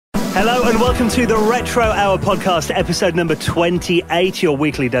Hello and welcome to the Retro Hour podcast, episode number 28, your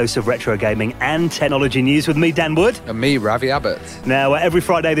weekly dose of retro gaming and technology news with me, Dan Wood. And me, Ravi Abbott. Now, every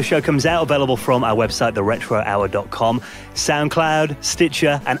Friday the show comes out, available from our website, theretrohour.com, SoundCloud,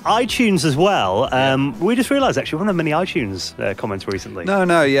 Stitcher, and iTunes as well. We just realised, actually, we haven't had many iTunes comments recently. No,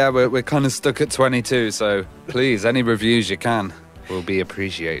 we're kind of stuck at 22, so please, any reviews you can will be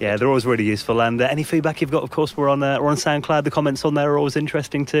appreciated. Yeah, they're always really useful. And any feedback you've got, of course, we're on SoundCloud. The comments on there are always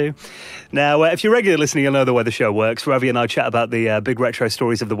interesting too. Now, if you're regularly listening, you'll know the way the show works. Ravi and I chat about the big retro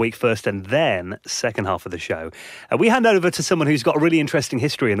stories of the week first, and then second half of the show, we hand over to someone who's got a really interesting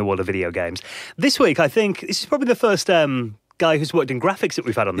history in the world of video games. This week, I think, this is probably the first guy who's worked in graphics that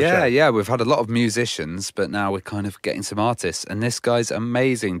we've had on the show. Yeah, we've had a lot of musicians, but now we're kind of getting some artists. And this guy's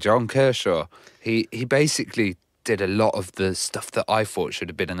amazing, John Kershaw. He basically did a lot of the stuff that I thought should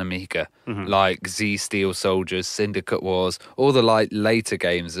have been an Amiga, like Z Steel Soldiers, Syndicate Wars, all the later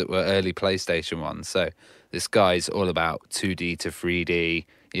games that were early PlayStation ones. So this guy's all about 2D to 3D,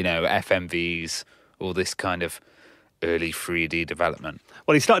 FMVs, all this kind of early 3D development.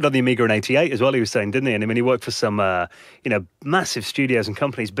 Well, he started on the Amiga in '88 as well, he was saying, didn't he? And I mean, he worked for some, massive studios and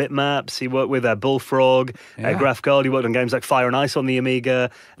companies, Bitmaps. He worked with Bullfrog, Graftgold. He worked on games like Fire and Ice on the Amiga,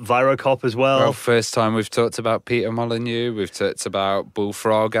 Virocop as well. Well, first time we've talked about Peter Molyneux, we've talked about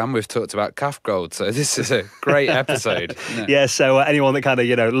Bullfrog, and we've talked about Graftgold. So this is a great episode. Yeah, so anyone that kind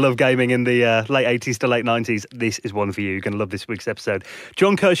of, love gaming in the late 80s to late 90s, this is one for you. You're going to love this week's episode.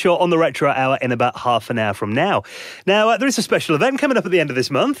 John Kershaw on the Retro Hour in about half an hour from now. Now, there is a special event coming up at the end of this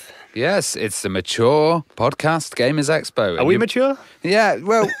month. Yes, it's the Mature Podcast Gamers Expo. Are we mature? Yeah,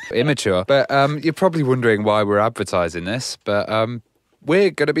 well, immature. But you're probably wondering why we're advertising this, but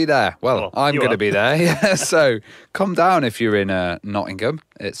we're going to be there. Well, I'm going to be there. Yeah, so come down if you're in Nottingham.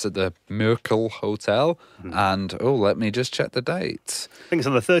 It's at the Merkel Hotel. And, let me just check the date. I think it's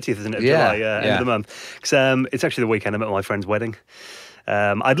on the 30th, isn't it, of July, end of the month. Because it's actually the weekend I'm at my friend's wedding.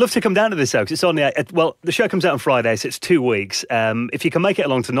 I'd love to come down to this, though, because it's on the show comes out on Friday, so it's 2 weeks. If you can make it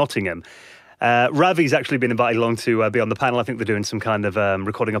along to Nottingham, Ravi's actually been invited along to be on the panel. I think they're doing some kind of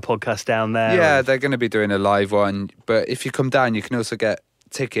recording a podcast down there. Yeah, they're going to be doing a live one. But if you come down, you can also get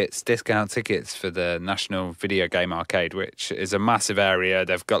discount tickets for the National Video Game Arcade, which is a massive area.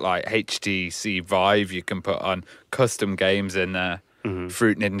 They've got like HTC Vive you can put on, custom games in there.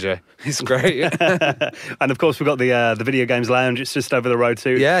 Fruit Ninja. It's great. And of course we've got the Video Games Lounge. It's just over the road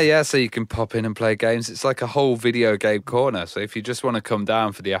too. Yeah, so you can pop in and play games. It's like a whole video game corner. So if you just want to come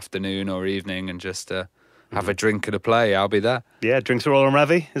down for the afternoon or evening and just have a drink and a play, I'll be there. Yeah, drinks are all on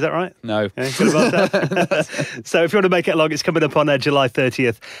Ravi, is that right? No. Yeah, good about that. So if you want to make it along, it's coming up on July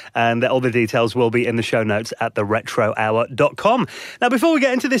 30th, and all the details will be in the show notes at theretrohour.com. Now, before we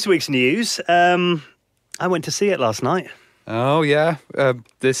get into this week's news, I went to see it last night. Oh, yeah.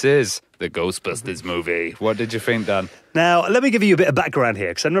 This is the Ghostbusters movie. What did you think, Dan? Now, let me give you a bit of background here,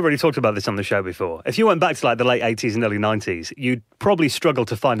 because I've never really talked about this on the show before. If you went back to like the late 80s and early 90s, you'd probably struggle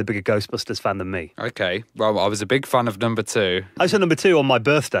to find a bigger Ghostbusters fan than me. Okay. Well, I was a big fan of number 2. I saw number 2 on my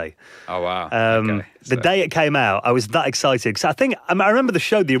birthday. Oh, wow. Okay. The day it came out, I was that excited. Because I remember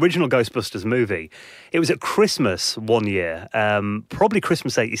the original Ghostbusters movie. It was at Christmas one year, probably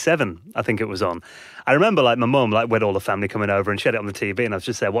Christmas '87, I think it was on. I remember my mum we had all the family coming over and she had it on the TV and I was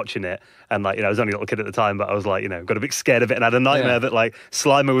just there watching it. And I was only a little kid at the time, but I was got a bit scared of it and had a nightmare that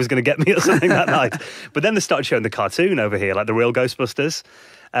Slimer was going to get me or something that night. But then they started showing the cartoon over here, the real Ghostbusters.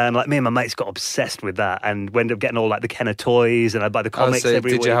 And me and my mates got obsessed with that, and we ended up getting all the Kenner toys, and I'd buy the comics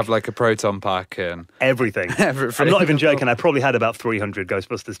every week. Did you have a Proton pack and everything? I'm not even joking. I probably had about 300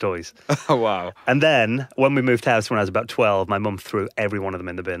 Ghostbusters toys. Oh wow! And then when we moved house when I was about 12, my mum threw every one of them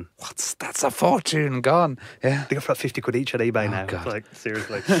in the bin. That's a fortune gone. Yeah, they go for £50 each on eBay now. God.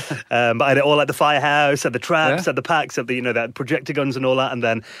 Seriously. But I had it all the firehouse, had the traps, had the packs, had the projector guns and all that. And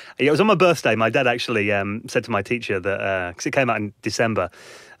then it was on my birthday. My dad actually said to my teacher that because it came out in December.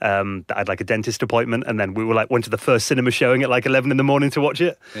 That I had a dentist appointment, and then we went to the first cinema showing at 11 in the morning to watch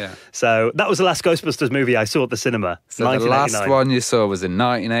it. Yeah. So that was the last Ghostbusters movie I saw at the cinema. So the last one you saw was in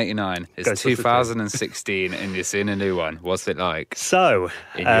 1989. It's 2016, and you're seeing a new one. What's it like? So,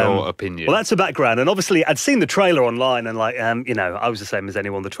 in your opinion? Well, that's the background, and obviously I'd seen the trailer online, and I was the same as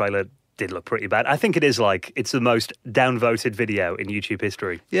anyone. The trailer did look pretty bad. I think it is it's the most downvoted video in YouTube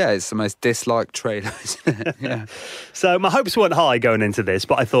history. Yeah, it's the most disliked trailer, isn't it? Yeah. So my hopes weren't high going into this,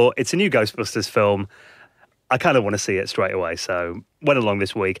 but I thought it's a new Ghostbusters film. I kind of want to see it straight away, so went along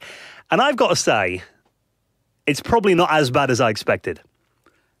this week. And I've got to say, it's probably not as bad as I expected.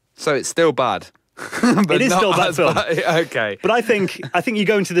 So it's still bad? It is still a bad film. Okay. But I think you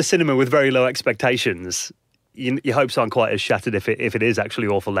go into the cinema with very low expectations, your hopes aren't quite as shattered if it is actually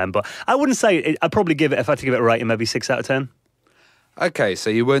awful then. But I wouldn't say I'd probably give it, if I had to give it a rating, maybe 6 out of 10. Okay, so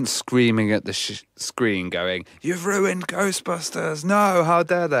you weren't screaming at the screen going, "You've ruined Ghostbusters, no, how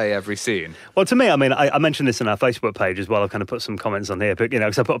dare they," every scene? Well, to me, I mean, I mentioned this in our Facebook page as well. I've kind of put some comments on here, but,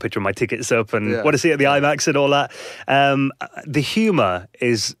 because I put a picture of my tickets up and want to see it at the IMAX and all that. The humour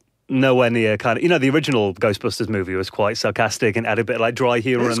is nowhere near kind of, the original Ghostbusters movie was quite sarcastic and had a bit of like dry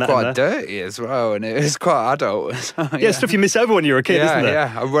humour and that. It was quite dirty as well, and it was quite adult. So, yeah, stuff you miss over when you're a kid, isn't it?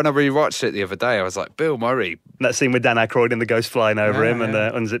 Yeah, when I rewatched it the other day, I was like, Bill Murray. That scene with Dan Aykroyd and the ghost flying over him and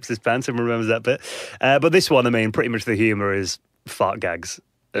unzips his pants and remembers that bit. But this one, I mean, pretty much the humour is fart gags.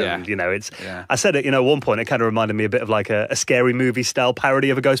 And, it's. Yeah. I said it, at one point, it kind of reminded me a bit of like a scary movie style parody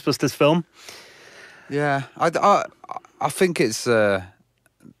of a Ghostbusters film. Yeah, I think it's.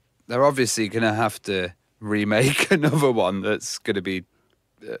 They're obviously going to have to remake another one that's going to be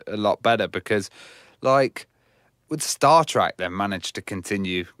a lot better because, like, with Star Trek, they've managed to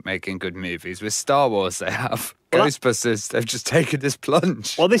continue making good movies. With Star Wars, they have. Ghostbusters, they've just taken this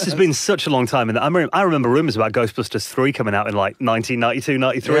plunge. Well, this has been such a long time. And I remember rumours about Ghostbusters 3 coming out in like 1992,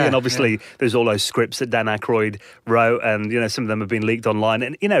 93. And obviously there's all those scripts that Dan Aykroyd wrote and, some of them have been leaked online.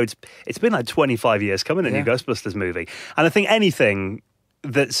 And, it's been like 25 years coming, a new Ghostbusters movie. And I think anything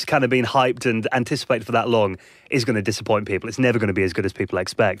that's kind of been hyped and anticipated for that long is going to disappoint people. It's never going to be as good as people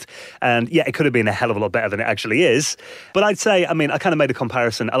expect. And yeah, it could have been a hell of a lot better than it actually is. But I'd say, I kind of made a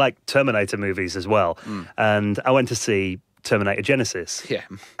comparison. I like Terminator movies as well. And I went to see Terminator Genesis. Yeah.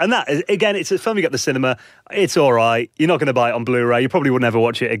 And that, again, it's a film you get at the cinema. It's all right. You're not going to buy it on Blu-ray. You probably would never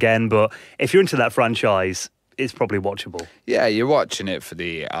watch it again. But if you're into that franchise, it's probably watchable. Yeah, you're watching it for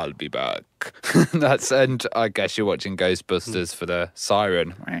the "I'll be back." And I guess you're watching Ghostbusters for the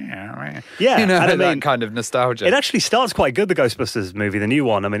siren. Yeah, and that kind of nostalgia. It actually starts quite good, the Ghostbusters movie, the new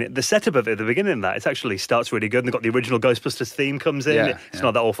one. I mean, the setup of it at the beginning of that, it actually starts really good. And they've got the original Ghostbusters theme comes in. It's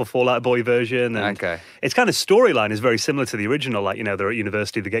not that awful Fall Out Boy version. And its kind of storyline is very similar to the original. Like, they're at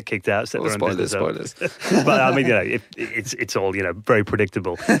university, they get kicked out, set their own business up. But it's all, very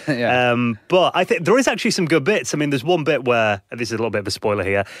predictable. But I think there is actually some good bits. I mean, there's one bit where, and this is a little bit of a spoiler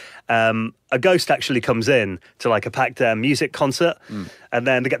here, a ghost actually comes in to like a packed music concert, and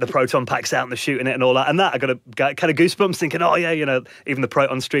then they get the proton packs out and they're shooting it and all that. And that I got kind of goosebumps thinking, oh yeah, even the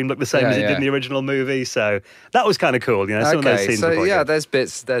proton stream looked the same as it did in the original movie. So that was kind of cool. Some of those scenes. So yeah, there's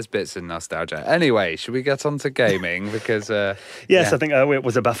bits of nostalgia. Anyway, should we get on to gaming? Because yes, I think it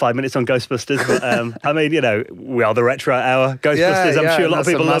was about 5 minutes on Ghostbusters. But we are the retro hour. Ghostbusters. I'm sure a lot of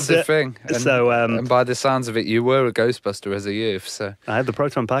people loved it. Thing. And, and by the sounds of it, you were a Ghostbuster as a youth. So I had the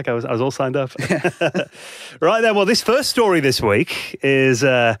proton pack. I was all signed up. Right then, well, this first story this week is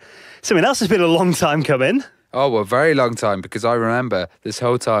something else that's been a long time coming. Oh, well, a very long time, because I remember this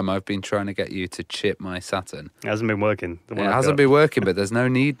whole time I've been trying to get you to chip my Saturn. It hasn't been working. It hasn't been working, but there's no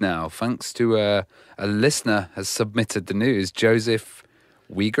need now. Thanks to a listener has submitted the news, Joseph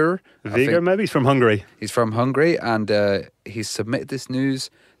Wieger. Maybe? He's from Hungary. He's from Hungary, and he's submitted this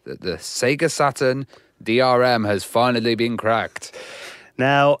news that the Sega Saturn DRM has finally been cracked.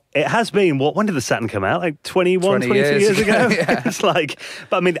 Now, it has been, when did the Saturn come out? Like 22 years ago? It's like,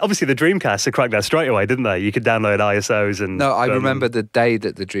 but obviously the Dreamcast had cracked that straight away, didn't they? You could download ISOs and... No, I remember the day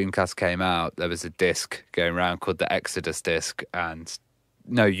that the Dreamcast came out, there was a disc going around called the Exodus disc and...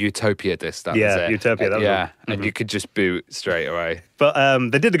 No, Utopia disc, that was it. Utopia, that was it. And you could just boot straight away. But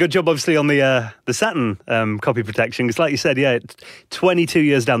they did a good job, obviously, on the Saturn copy protection. Because like you said, 22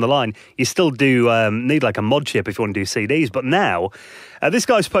 years down the line, you still do need like a mod chip if you want to do CDs. But now, this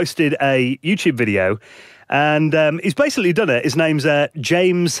guy's posted a YouTube video, and he's basically done it. His name's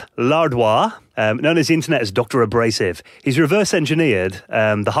James Lardois, known as the internet as Dr. Abrasive. He's reverse engineered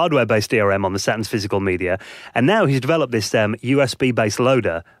the hardware-based DRM on the Saturn's physical media, and now he's developed this USB-based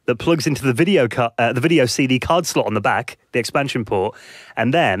loader that plugs into the video CD card slot on the back, the expansion port,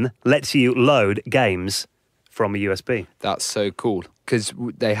 and then lets you load games from a USB. That's so cool, because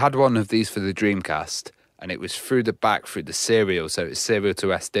they had one of these for the Dreamcast, and it was through the back, through the serial, so it's serial to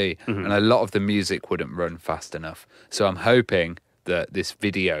SD, and a lot of the music wouldn't run fast enough. So I'm hoping that this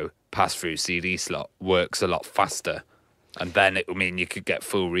video pass-through CD slot works a lot faster, and then it will mean you could get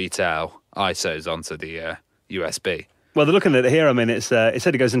full retail ISOs onto the USB. Well, they're looking at it here. It said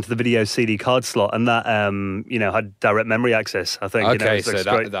it goes into the video CD card slot, and that had direct memory access. I think. Okay, so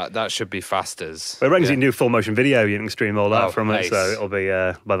that should be fast as. Well, it reckons you can do full motion video. You can stream all that from it, so it'll be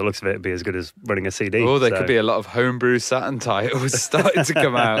by the looks of it, it'll be as good as running a CD. Oh, there could be a lot of homebrew Saturn titles starting to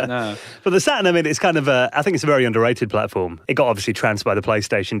come out now. But the Saturn, it's kind of I think it's a very underrated platform. It got obviously trounced by the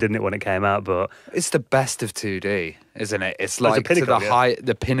PlayStation, didn't it, when it came out? But it's the best of 2D, isn't it? It's like to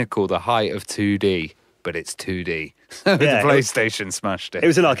the pinnacle, the height of 2D. but it's 2D. The Yeah, PlayStation smashed it. It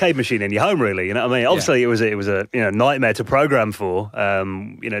was an arcade machine in your home, really. You know what I mean? Obviously, it was a nightmare to program for.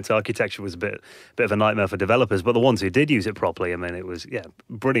 Its architecture was a bit of a nightmare for developers, but the ones who did use it properly, I mean, it was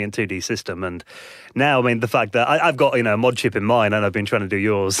brilliant 2D system. And now, I mean, the fact that I've got a mod chip in mine, and I've been trying to do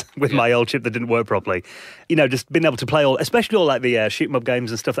yours with my old chip that didn't work properly. Just being able to play especially all like the shoot 'em up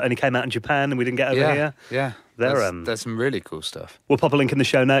games and stuff that only came out in Japan and we didn't get over here. Yeah. There's some really cool stuff. We'll pop a link in the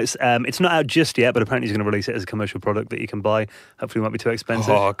show notes. It's not out just yet, but apparently he's going to release it as a commercial product that you can buy. Hopefully it won't be too expensive.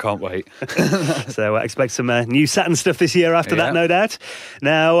 Oh, I can't wait. So expect some new Saturn stuff this year after that, no doubt.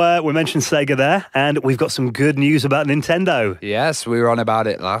 Now, we mentioned Sega there, and we've got some good news about Nintendo. Yes, we were on about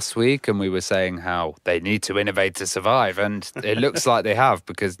it last week, and we were saying how they need to innovate to survive, and it looks like they have,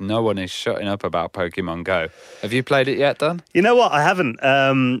 because no one is shutting up about Pokemon Go. Have you played it yet, Dan? You know what? I haven't.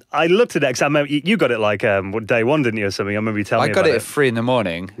 I looked at it, because I remember you got it like day one, didn't you, or something? I remember you telling me about it. I got it at 3 in the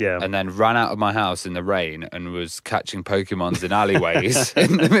morning, yeah, and then ran out of my house in the rain and was catching Pokemons in alleyways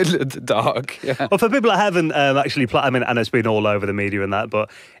in the middle of the dark. Yeah. Well, for people that haven't actually played, I mean, I know it's been all over the media and that, but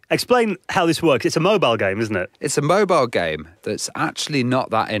explain how this works. It's a mobile game, isn't it? It's a mobile game that's actually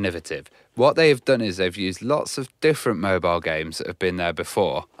not that innovative. What they've done is they've used lots of different mobile games that have been there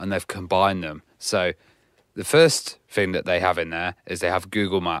before, and they've combined them. So the first thing that they have in there is they have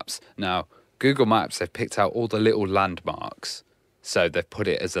Google Maps. Now, Google Maps, they've picked out all the little landmarks. So they've put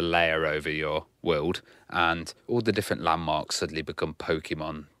it as a layer over your world, and all the different landmarks suddenly become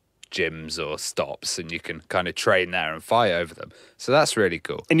Pokemon gyms or stops, and you can kind of train there and fight over them. So that's really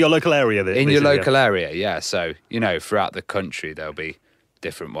cool. In your local area? Area, yeah. So, throughout the country, there'll be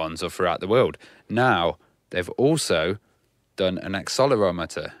different ones, or throughout the world. Now, they've also done an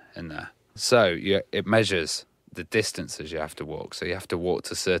accelerometer in there. So it measures the distances you have to walk. So you have to walk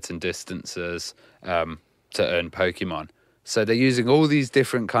to certain distances to earn Pokemon. So they're using all these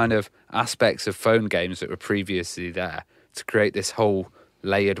different kind of aspects of phone games that were previously there to create this whole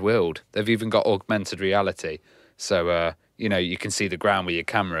layered world. They've even got augmented reality. So, you can see the ground with your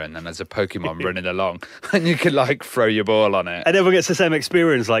camera, and then there's a Pokemon running along, and you can throw your ball on it. And everyone gets the same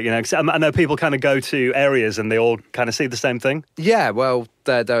experience, 'cause I know people kind of go to areas and they all kind of see the same thing. Yeah, well,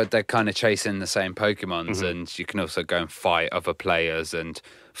 they're kind of chasing the same Pokemons, and you can also go and fight other players. And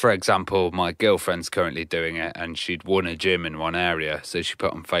for example, my girlfriend's currently doing it, and she'd won a gym in one area, so she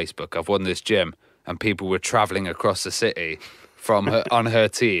put on Facebook, "I've won this gym," and people were travelling across the city from her on her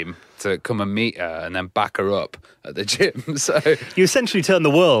team to come and meet her and then back her up at the gym. So you essentially turn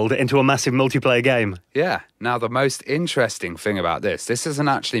the world into a massive multiplayer game. Yeah. Now, the most interesting thing about this isn't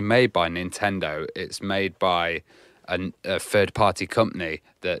actually made by Nintendo. It's made by a third-party company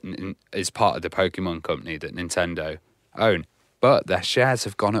that is part of the Pokemon company that Nintendo own. But their shares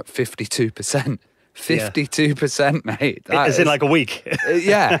have gone up 52%. 52%, mate. As in like a week.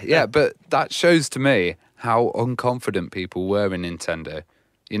 Yeah. But that shows to me how unconfident people were in Nintendo,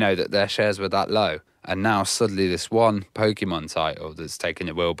 that their shares were that low. And now suddenly this one Pokemon title that's taken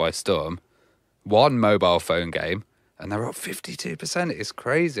the world by storm, one mobile phone game, and they're up 52%. It's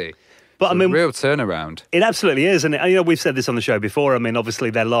crazy. But it's a real turnaround. It absolutely is. And we've said this on the show before. I mean, obviously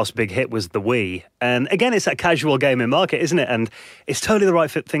their last big hit was the Wii. And again, it's that casual gaming market, isn't it? And it's totally the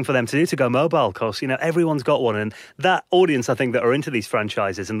right thing for them to do, to go mobile, because, everyone's got one. And that audience, I think, that are into these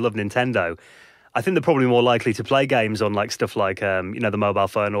franchises and love Nintendo, I think they're probably more likely to play games on stuff like, the mobile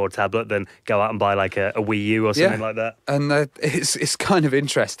phone or tablet than go out and buy a Wii U or something like that. And it's kind of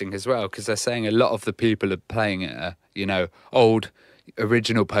interesting as well, because they're saying a lot of the people are playing it are, old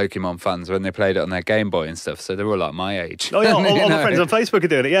original Pokemon fans when they played it on their Game Boy and stuff. So they're all like my age. Oh yeah, all my friends on Facebook are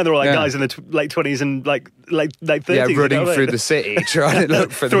doing it. Yeah, they're all guys in the late 20s and late 30s. Yeah, running through the city trying to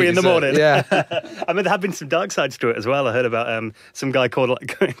look for 3 in the morning. Yeah. I mean, there have been some dark sides to it as well. I heard about some guy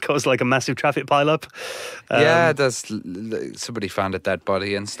caused a massive traffic pile-up. There's somebody found a dead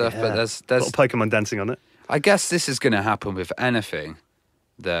body and stuff. But there's Pokemon dancing on it. I guess this is going to happen with anything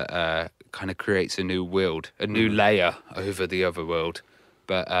that kind of creates a new world, a new layer over the other world.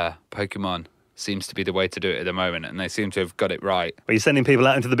 But Pokemon seems to be the way to do it at the moment, and they seem to have got it right. Well, you're sending people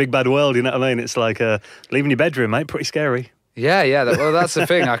out into the big bad world, you know what I mean? It's like leaving your bedroom, mate. Pretty scary. Yeah. Well, that's the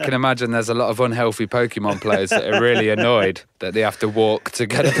thing. I can imagine there's a lot of unhealthy Pokemon players that are really annoyed that they have to walk to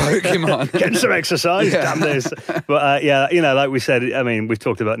get a Pokemon. Getting some exercise, damn this. But like we said, I mean, we've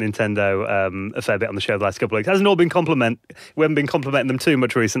talked about Nintendo a fair bit on the show the last couple of weeks. It hasn't all been we haven't been complimenting them too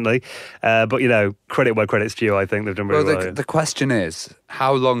much recently. But, credit where credit's due, I think they've done really well. The question is,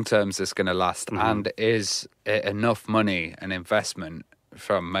 how long term is this going to last? And is it enough money and investment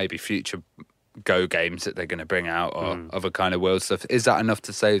from maybe future Go games that they're going to bring out or other kind of world stuff? Is that enough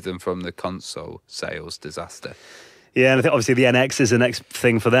to save them from the console sales disaster? Yeah, and I think obviously the NX is the next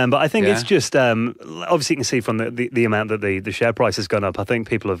thing for them. But I think Yeah. it's just, obviously you can see from the amount that the share price has gone up, I think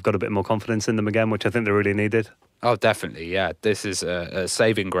people have got a bit more confidence in them again, which I think they really needed. Oh, definitely, yeah. This is a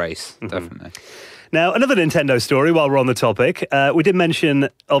saving grace, definitely. Now, another Nintendo story while we're on the topic. We did mention,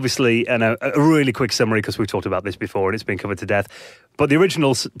 obviously, a really quick summary because we've talked about this before and it's been covered to death. But the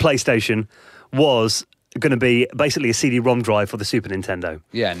original PlayStation was going to be basically a CD-ROM drive for the Super Nintendo.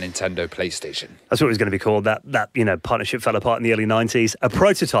 Yeah, Nintendo PlayStation. That's what it was going to be called. That partnership fell apart in the early 90s. A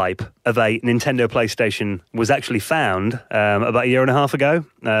prototype of a Nintendo PlayStation was actually found about a year and a half ago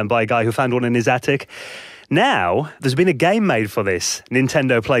by a guy who found one in his attic. Now, there's been a game made for this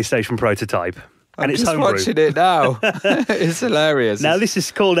Nintendo PlayStation prototype. I'm and it's just homebrew. watching it now. It's hilarious. Now, this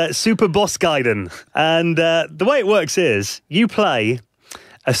is called Super Boss Gaiden. And the way it works is you play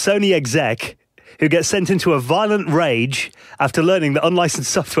a Sony exec who gets sent into a violent rage after learning that unlicensed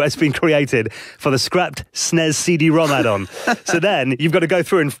software has been created for the scrapped SNES CD-ROM add-on. So then you've got to go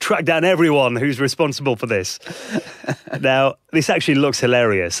through and track down everyone who's responsible for this. Now, this actually looks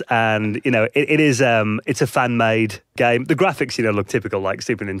hilarious, and it's a fan-made game. The graphics, look typical like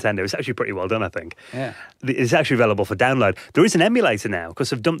Super Nintendo. It's actually pretty well done, I think. Yeah. It's actually available for download. There is an emulator now because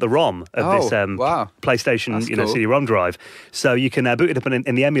they've dumped the ROM of this wow. PlayStation, Cool. CD-ROM drive. So you can boot it up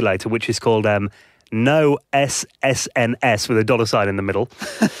in the emulator, which is called No SSNS with a $sign in the middle.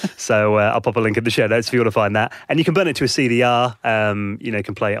 So I'll pop a link in the show notes if you want to find that. And you can burn it to a CDR. You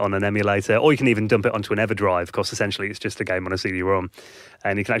can play it on an emulator, or you can even dump it onto an EverDrive, because essentially it's just a game on a CD-ROM.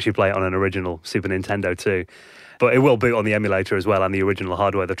 And you can actually play it on an original Super Nintendo too. But it will boot on the emulator as well, and the original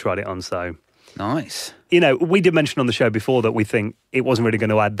hardware they've tried it on. So Nice. We did mention on the show before that we think it wasn't really going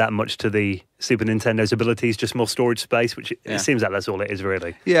to add that much to the Super Nintendo's abilities, just more storage space, which it seems like that's all it is,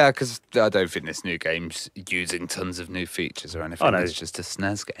 really. Yeah, because I don't think this new game's using tons of new features or anything. Oh, no. It's just a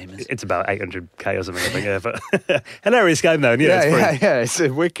SNES game. It's about 800k or something, I think, yeah. But hilarious game, though. And, It's a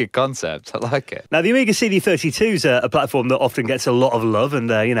wicked concept. I like it. Now, the Amiga CD32 is a platform that often gets a lot of love and,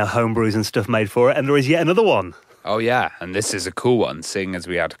 homebrews and stuff made for it. And there is yet another one. Oh, yeah. And this is a cool one, seeing as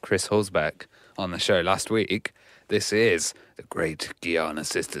we had Chris Hulsbeck on the show last week. This is the Great Guiana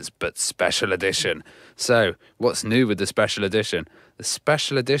Sisters, but special edition. So, what's new with the special edition? The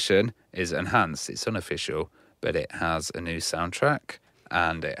special edition is enhanced. It's unofficial, but it has a new soundtrack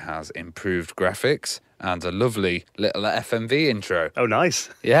and it has improved graphics and a lovely little FMV intro. Oh, nice.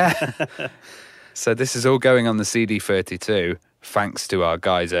 Yeah. So this is all going on the CD32, thanks to our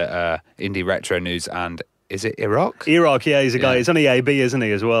guys at Indie Retro News and is it Iraq? Iraq, yeah, he's a guy. He's on EAB, isn't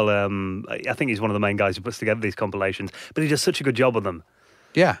he, as well? I think he's one of the main guys who puts together these compilations, but he does such a good job on them.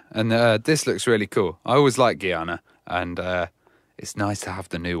 Yeah, and this looks really cool. I always like Guyana, and it's nice to have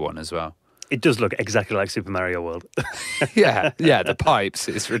the new one as well. It does look exactly like Super Mario World. yeah, the pipes,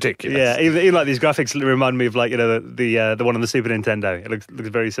 it's ridiculous. Yeah, even like these graphics remind me of the one on the Super Nintendo. It looks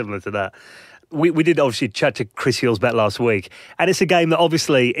very similar to that. We did obviously chat to Chris Hulsbeck last week, and it's a game that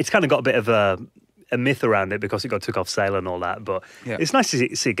obviously it's kind of got a bit of a myth around it because it got took off sale and all that, but it's nice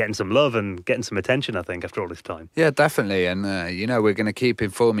to see it getting some love and getting some attention, I think, after all this time. Yeah, definitely, and we're going to keep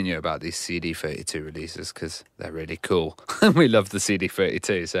informing you about these CD32 releases because they're really cool. We love the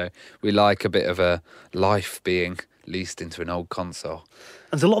CD32, so we like a bit of a life being leased into an old console.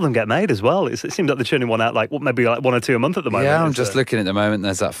 There's a lot of them get made as well. It seems like they're churning one out maybe one or two a month at the moment. Yeah, I'm just looking at the moment.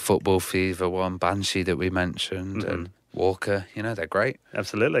 There's that Football Fever one, Banshee that we mentioned, and Walker. They're great.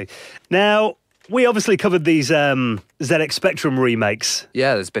 Absolutely. Now, we obviously covered these ZX Spectrum remakes.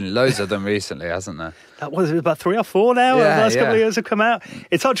 Yeah, there's been loads of them recently, hasn't there? That was about 3 or 4 now. Yeah, the last couple of years have come out.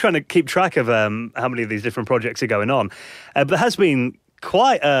 It's hard trying to keep track of how many of these different projects are going on. But there has been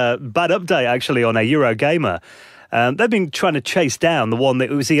quite a bad update, actually, on a Eurogamer. They've been trying to chase down the one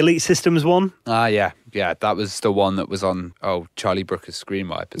that it was the Elite Systems one. Yeah, that was the one that was on Charlie Brooker's Screen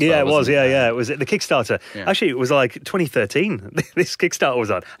Wipe as well. Yeah, it was. Yeah, it was the Kickstarter. Yeah. Actually, it was like 2013. This Kickstarter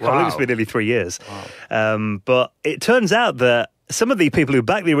was on. I believe it's been nearly 3 years. Wow. But it turns out that some of the people who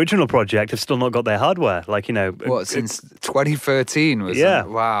backed the original project have still not got their hardware. Since 2013 was yeah.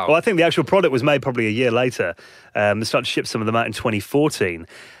 Wow. Well, I think the actual product was made probably a year later. They started to ship some of them out in 2014.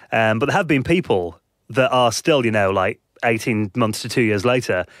 But there have been people that are still, 18 months to 2 years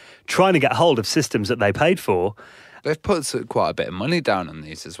later, trying to get hold of systems that they paid for. They've put quite a bit of money down on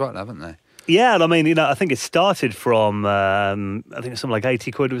these as well, haven't they? Yeah, and I mean, I think it started from, I think something like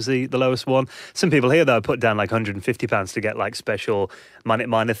 80 quid was the lowest one. Some people here, though, put down like £150 to get special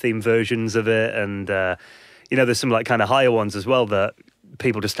minor theme versions of it. And, there's some kind of higher ones as well that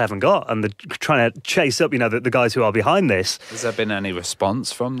people just haven't got, and they're trying to chase up, the guys who are behind this. Has there been any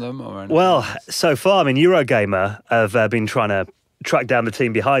response from them or anything? Well, so far, Eurogamer have been trying to track down the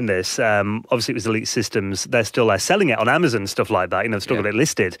team behind this. Obviously, it was Elite Systems. They're still selling it on Amazon, stuff like that. They've still got it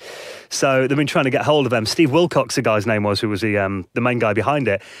listed. So they've been trying to get hold of them. Steve Wilcox, the guy's name was, who was the main guy behind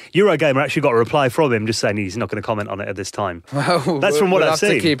it. Eurogamer actually got a reply from him just saying he's not going to comment on it at this time. Well, that's from what I've seen.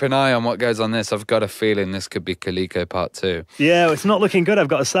 We'll have to keep an eye on what goes on this. I've got a feeling this could be Coleco Part 2. Yeah, it's not looking good, I've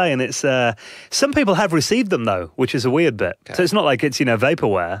got to say. And it's some people have received them, though, which is a weird bit. Okay. So it's not like it's,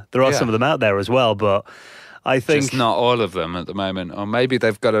 vaporware. There are some of them out there as well, but I think... Just not all of them at the moment. Or maybe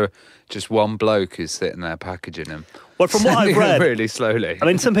they've got just one bloke who's sitting there packaging them. Well, from what I've read... really slowly. I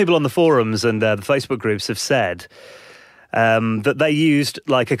mean, some people on the forums and the Facebook groups have said that they used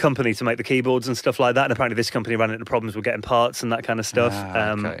like a company to make the keyboards and stuff like that, and apparently this company ran into problems with getting parts and that kind of stuff.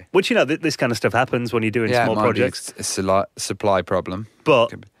 Okay. Which, this kind of stuff happens when you're doing small projects. It's a supply problem.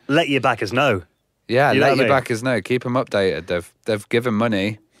 But let your backers know. Yeah, let your backers know. Keep them updated. They've given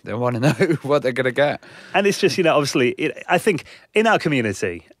money. They want to know what they're going to get. And it's just, obviously, I think in our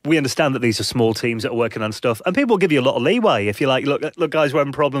community, we understand that these are small teams that are working on stuff, and people will give you a lot of leeway. If you're like, look, guys, we're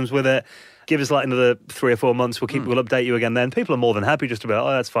having problems with it. Give us like another 3 or 4 months. We'll update you again then. People are more than happy just to be like,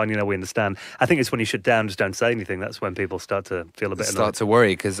 oh, that's fine. We understand. I think it's when you shut down, just don't say anything. That's when people start to feel a bit annoyed. Start to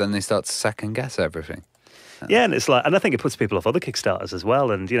worry, because then they start to second guess everything. Yeah, and it's like, and I think it puts people off other Kickstarters as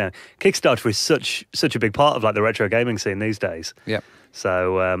well. And Kickstarter is such a big part of like the retro gaming scene these days. Yeah.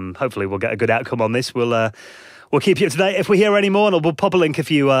 So hopefully we'll get a good outcome on this. We'll keep you up to date if we hear any more, and we'll pop a link if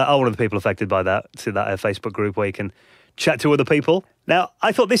you are one of the people affected by that to that Facebook group where you can chat to other people. Now,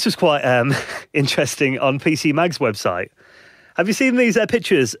 I thought this was quite interesting on PC Mag's website. Have you seen these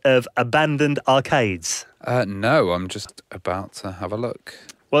pictures of abandoned arcades? No, I'm just about to have a look.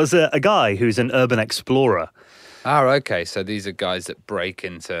 Well, there's a guy who's an urban explorer. Oh, okay. So these are guys that break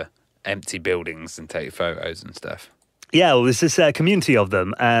into empty buildings and take photos and stuff. Yeah, well, there's this community of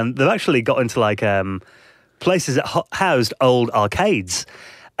them, and they've actually got into like places that housed old arcades.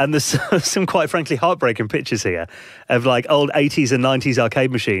 And there's some quite frankly heartbreaking pictures here of like old 80s and 90s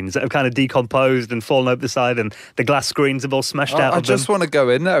arcade machines that have kind of decomposed and fallen over the side, and the glass screens have all smashed out of them. I just want to go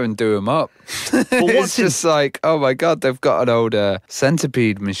in there and do them up. It's just like, oh my God, they've got an old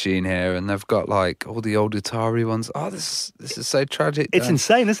centipede machine here, and they've got like all the old Atari ones. Oh, this is so tragic. It's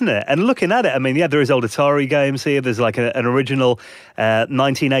insane, isn't it? And looking at it, I mean, yeah, there is old Atari games here. There's like an original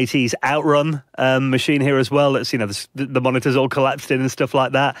 1980s Outrun machine here as well. It's, the monitors all collapsed in and stuff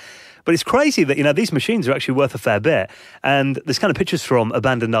like that. But it's crazy that, these machines are actually worth a fair bit. And there's kind of pictures from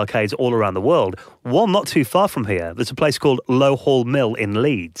abandoned arcades all around the world. One not too far from here, there's a place called Low Hall Mill in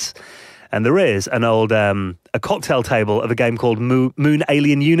Leeds. And there is an old a cocktail table of a game called Moon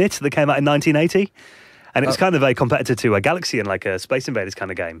Alien Unit that came out in 1980. And it was kind of a competitor to a Galaxian, like a Space Invaders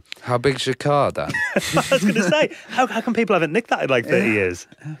kind of game. How big's your car, Dan? I was going to say, how come people haven't nicked that in like 30 years?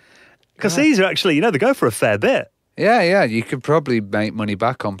 Because these are actually, they go for a fair bit. Yeah, you could probably make money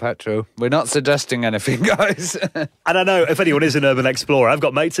back on petrol. We're not suggesting anything, guys. And I know if anyone is an urban explorer, I've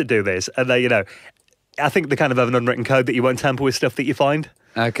got mates that do this, and they, I think they kind of have an unwritten code that you won't tamper with stuff that you find.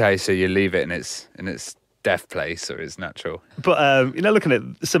 Okay, so you leave it in its death place or its natural. But looking at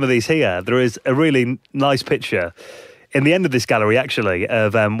some of these here, there is a really nice picture in the end of this gallery, actually,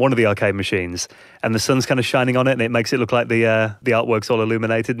 of one of the arcade machines, and the sun's kind of shining on it, and it makes it look like the artwork's all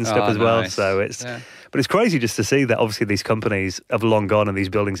illuminated and stuff as well. So it's, but it's crazy just to see that obviously these companies have long gone and these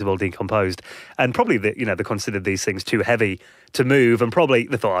buildings have all decomposed, and probably they considered these things too heavy to move, and probably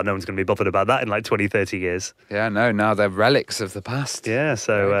they thought, no one's going to be bothered about that in like 20, 30 years. Yeah, no, now they're relics of the past. Yeah,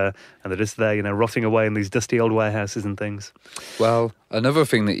 so and they're just there, rotting away in these dusty old warehouses and things. Well, another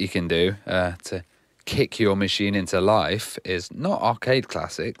thing that you can do to kick your machine into life is not arcade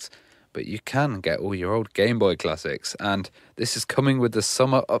classics, but you can get all your old Game Boy classics, and this is coming with the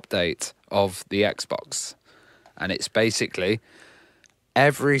summer update of the Xbox, and it's basically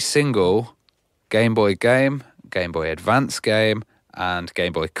every single Game Boy game, Game Boy Advance game, and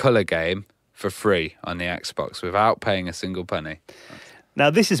Game Boy Color game for free on the Xbox without paying a single penny.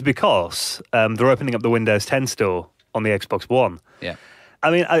 Now this is because they're opening up the Windows 10 store on the Xbox One. Yeah. I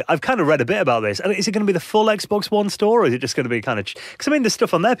mean, I've kind of read a bit about this. And is it going to be the full Xbox One store, or is it just going to be kind of... Because, I mean, there's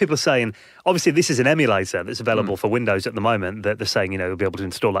stuff on there, people are saying, obviously, this is an emulator that's available for Windows at the moment, that they're saying, you'll be able to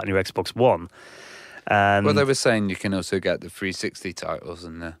install that on your Xbox One. And well, they were saying you can also get the 360 titles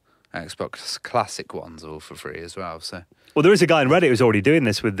and the Xbox Classic ones all for free as well, so... Well, there is a guy on Reddit who's already doing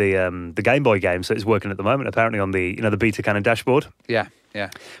this with the Game Boy game, so it's working at the moment, apparently, on the the beta kind of dashboard. Yeah.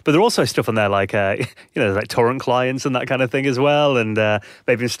 But there are also stuff on there like like torrent clients and that kind of thing as well, and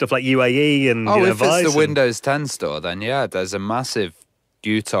maybe stuff like UAE and if Vice it's the Windows 10 store, then yeah, there's a massive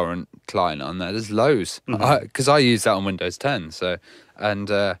uTorrent client on there. There's loads because I use that on Windows 10. So, and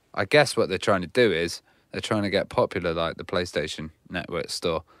I guess what they're trying to do is They're trying to get popular like the PlayStation Network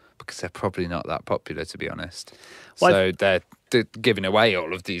store, because they're probably not that popular, to be honest. Well, so they're giving away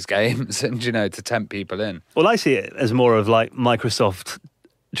all of these games and, to tempt people in. Well, I see it as more of like Microsoft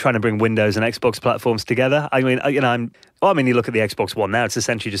trying to bring Windows and Xbox platforms together. I mean, you look at the Xbox One now, it's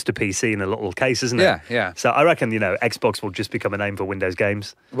essentially just a PC in a little case, isn't it? Yeah, yeah. So I reckon, Xbox will just become a name for Windows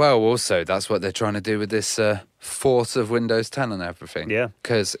games. Well, also, that's what they're trying to do with this force of Windows 10 and everything. Yeah.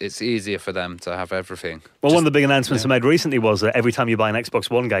 Because it's easier for them to have everything. Well, one of the big announcements I made recently was that every time you buy an Xbox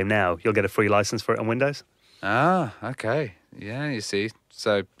One game now, you'll get a free license for it on Windows. Ah, okay. Yeah, you see.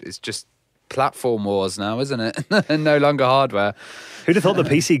 So it's just platform wars now, isn't it? And no longer hardware. Who'd have thought the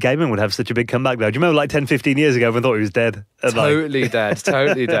PC gaming would have such a big comeback, though? Do you remember like 10, 15 years ago, everyone thought he was dead? Totally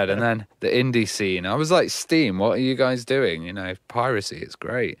dead. And then the indie scene. I was like, Steam, what are you guys doing? Piracy, it's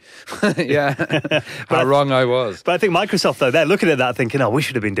great. Yeah. How wrong I was. But I think Microsoft, though, they're looking at that thinking, we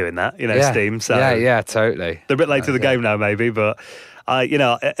should have been doing that, Steam. So yeah, totally. They're a bit late to the game now, maybe. But,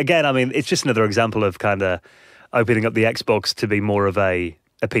 again, I mean, it's just another example of kind of opening up the Xbox to be more of a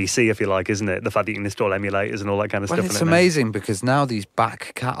PC, if you like, isn't it? The fact that you can install emulators and all that kind of stuff. It's amazing because now these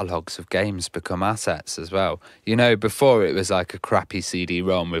back catalogues of games become assets as well. Before it was like a crappy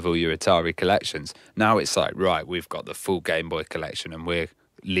CD-ROM with all your Atari collections. Now it's like, right, we've got the full Game Boy collection and we're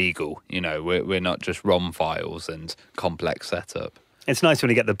legal. We're not just ROM files and complex setup. It's nice when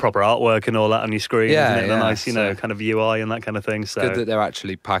you get the proper artwork and all that on your screen, isn't it? The nice, kind of UI and that kind of thing. So good that they're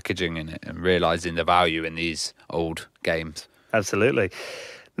actually packaging in it and realising the value in these old games. Absolutely.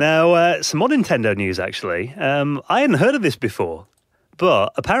 Now, some more Nintendo news, actually. I hadn't heard of this before,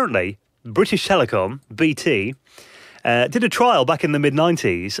 but apparently British Telecom, BT, did a trial back in the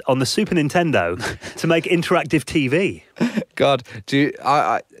mid-90s on the Super Nintendo to make interactive TV. God,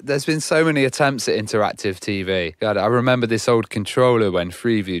 there's been so many attempts at interactive TV. God, I remember this old controller when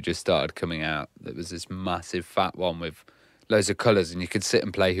Freeview just started coming out. There was this massive fat one with loads of colours, and you could sit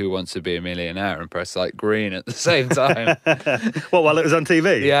and play Who Wants to Be a Millionaire and press like green at the same time. While it was on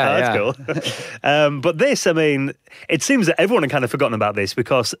TV? Yeah, that's cool. But this, I mean, it seems that everyone had kind of forgotten about this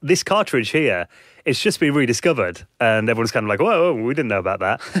because this cartridge here, it's just been rediscovered, and everyone's kind of like, whoa, we didn't know about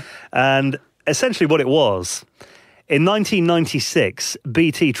that. And essentially what it was, in 1996,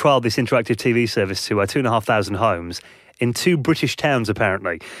 BT trialled this interactive TV service to 2,500 homes in 2 British towns,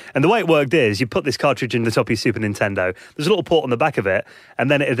 apparently. And the way it worked is you put this cartridge in the top of your Super Nintendo, there's a little port on the back of it, and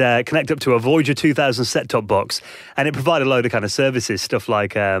then it'd connect up to a Voyager 2000 set-top box, and it provided a load of kind of services, stuff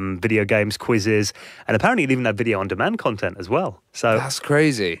like video games, quizzes, and apparently it even had video-on-demand content as well. So that's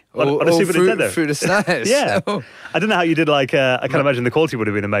crazy. On a Super Nintendo. Through the SNES. Yeah. I don't know how you did, I can't imagine the quality would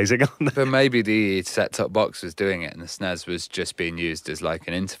have been amazing. But maybe the set-top box was doing it and the SNES was just being used as like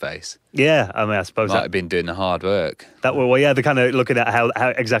an interface. Yeah, I mean, I suppose might have been doing the hard work. They're kind of looking at how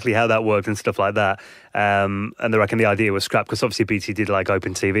exactly how that worked and stuff like that. And they reckon the idea was scrapped because obviously BT did like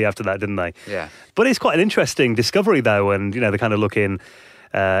Open TV after that, didn't they? Yeah. But it's quite an interesting discovery though, and they're kind of looking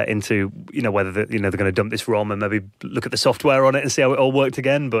into whether they're going to dump this ROM and maybe look at the software on it and see how it all worked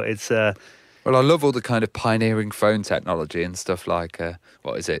again. But it's well, I love all the kind of pioneering phone technology and stuff like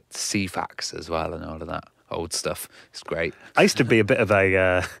CFAX as well and all of that old stuff. It's great. I used to be a bit of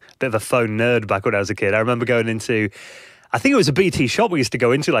a phone nerd back when I was a kid. I remember going into, I think it was a BT shop we used to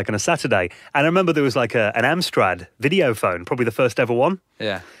go into like on a Saturday, and I remember there was like an Amstrad video phone, probably the first ever one.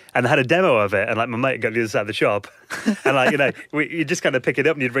 Yeah. And they had a demo of it, and like my mate got to the other side of the shop, and like you just kind of pick it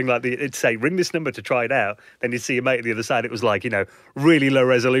up and you'd ring it'd say ring this number to try it out. Then you'd see your mate at the other side. It was like really low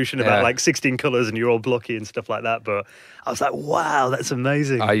resolution, about like 16 colours, and you're all blocky and stuff like that. But I was like, wow, that's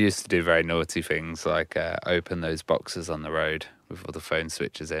amazing. I used to do very naughty things like open those boxes on the road with all the phone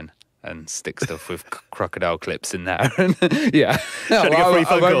switches in and stick stuff with crocodile clips in there. Yeah. I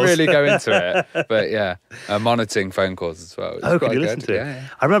won't really go into it, but yeah, monitoring phone calls as well. Could you listen to it? Yeah.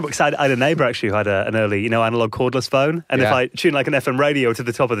 I remember because I had a neighbour actually who had an early, analog cordless phone, and if I tuned like an FM radio to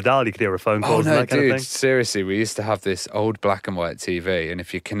the top of the dial, you could hear a phone call and that kind of thing. Seriously, we used to have this old black and white TV, and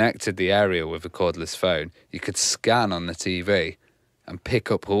if you connected the aerial with a cordless phone, you could scan on the TV and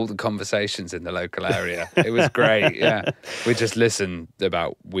pick up all the conversations in the local area. It was great, yeah. We just listened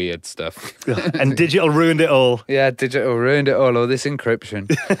about weird stuff. And digital ruined it all. Yeah, digital ruined it all this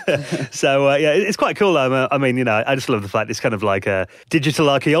encryption. So, it's quite cool. I mean, I just love the fact it's kind of like a digital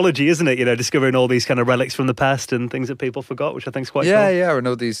archaeology, isn't it? Discovering all these kind of relics from the past and things that people forgot, which I think is quite cool. Yeah, and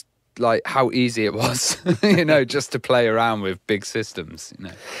all these like how easy it was, just to play around with big systems,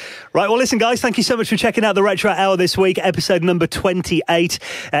 Right, well, listen, guys, thank you so much for checking out the Retro Hour this week, episode number 28.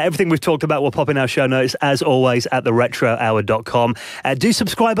 Everything we've talked about will pop in our show notes, as always, at theretrohour.com. Do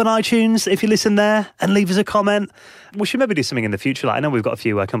subscribe on iTunes if you listen there, and leave us a comment. We should maybe do something in the future. Like, I know we've got a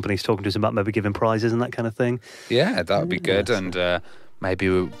few companies talking to us about maybe giving prizes and that kind of thing. Yeah, that would be good. And maybe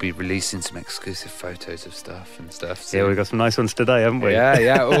we'll be releasing some exclusive photos of stuff and stuff. So. Yeah, we've got some nice ones today, haven't we?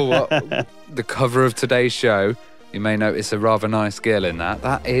 Yeah. Oh, the cover of today's show, you may notice a rather nice girl in that.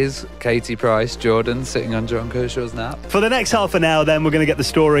 That is Katie Price Jordan sitting on John Kershaw's nap. For the next half an hour, then, we're going to get the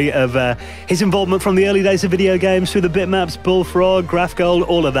story of his involvement from the early days of video games through the Bitmaps, Bullfrog, Graftgold,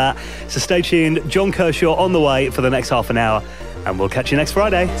 all of that. So stay tuned. John Kershaw on the way for the next half an hour, and we'll catch you next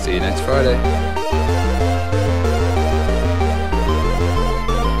Friday. See you next Friday.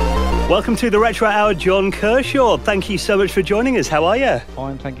 Welcome to the Retro Hour, John Kershaw. Thank you so much for joining us. How are you?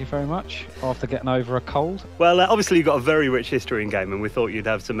 Fine, thank you very much. After getting over a cold. Well, obviously you've got a very rich history in gaming. We thought you'd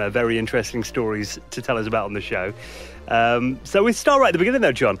have some very interesting stories to tell us about on the show. So we start right at the beginning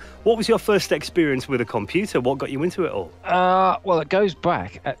though, John. What was your first experience with a computer? What got you into it all? Well, it goes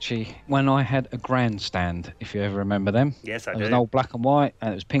back, actually, when I had a grandstand, if you ever remember them. Yes, I do. It was an old black and white,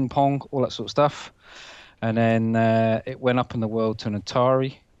 and it was ping pong, all that sort of stuff. And then it went up in the world to an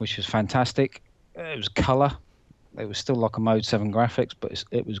Atari, which was fantastic. It was colour. It was still like a Mode 7 graphics, but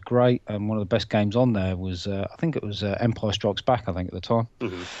it was great. And one of the best games on there was, I think it was Empire Strikes Back, I think, at the time,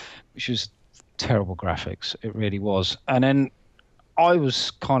 which was terrible graphics. It really was. And then I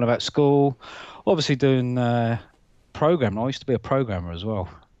was kind of at school, obviously doing programming. I used to be a programmer as well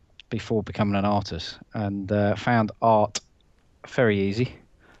before becoming an artist, and found art very easy.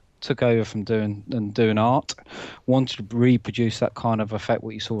 Took over from doing art, wanted to reproduce that kind of effect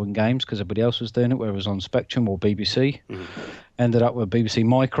what you saw in games because everybody else was doing it, whether it was on Spectrum or BBC. Ended up with a BBC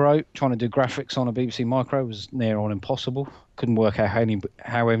Micro. Trying to do graphics on a BBC Micro was near on impossible. Couldn't work out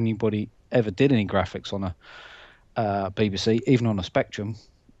how anybody ever did any graphics on a BBC, even on a Spectrum,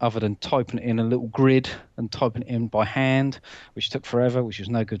 other than typing it in a little grid and typing it in by hand, which took forever, which was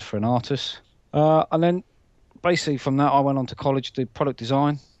no good for an artist. And then basically from that I went on to college to do product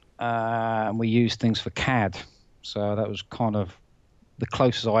design. And we used things for CAD, so that was kind of the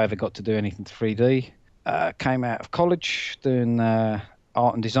closest I ever got to do anything to 3D. Came out of college doing art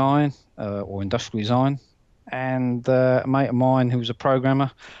and design or industrial design, and a mate of mine who was a programmer,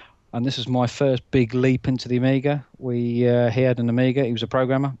 and this was my first big leap into the Amiga. He had an Amiga, he was a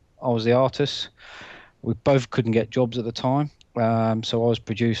programmer, I was the artist. We both couldn't get jobs at the time, so I was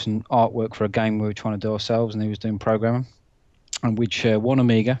producing artwork for a game we were trying to do ourselves, and he was doing programming. And we'd share one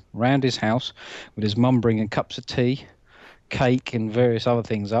Amiga around his house with his mum bringing cups of tea, cake and various other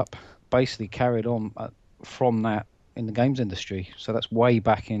things up. Basically carried on from that in the games industry. So that's way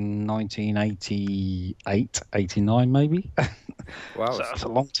back in 1988, 89 maybe. Wow. So that's a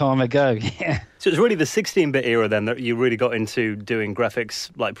long time ago, yeah. So it was really the 16-bit era then that you really got into doing graphics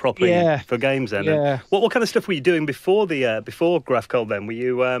like properly for games then. Yeah. And what kind of stuff were you doing before before Graftgold then? Were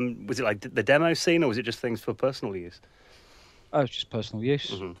you was it like the demo scene or was it just things for personal use? Oh, it was just personal use.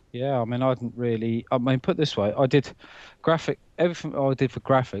 Yeah, I mean, I didn't really... I mean, put it this way, I did everything I did for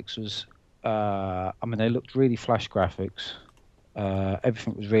graphics was... I mean, they looked really flash graphics.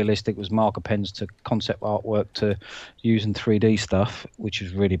 Everything was realistic. It was marker pens to concept artwork to using 3D stuff, which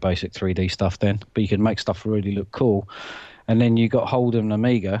was really basic 3D stuff then. But you could make stuff really look cool. And then you got hold of an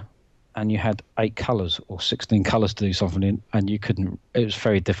Amiga and you had 8 colours or 16 colours to do something in, and you couldn't... It was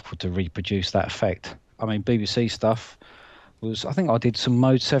very difficult to reproduce that effect. I mean, BBC stuff... I think I did some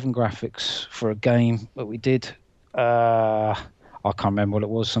Mode 7 graphics for a game that we did. I can't remember what it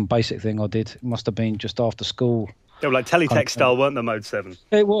was. Some basic thing I did. It must have been just after school. They were like teletext style, weren't they, Mode 7?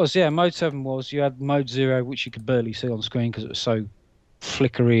 It was, yeah. Mode 7 was. You had Mode 0, which you could barely see on screen because it was so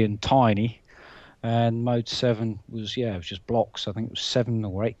flickery and tiny. And Mode 7 was, it was just blocks. I think it was 7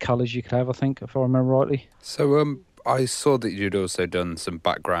 or 8 colours you could have, I think, if I remember rightly. So I saw that you'd also done some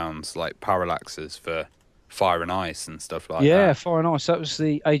backgrounds, like parallaxes for Fire and Ice and stuff like that. Yeah, Fire and Ice. That was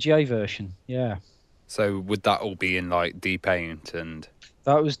the AGA version. Yeah. So would that all be in like D-Paint and?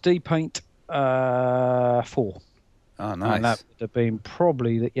 That was D-Paint 4. Oh, nice. And that would have been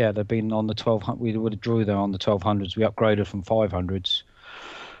probably they've been on the 1200. We would have drew them on the 1200s. We upgraded from 500s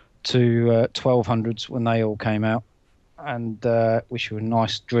to 1200s when they all came out, and which were a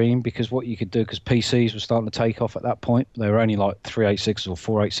nice dream because what you could do, because PCs were starting to take off at that point. They were only like 386s or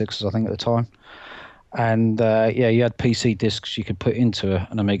 486s, I think, at the time. And you had PC discs you could put into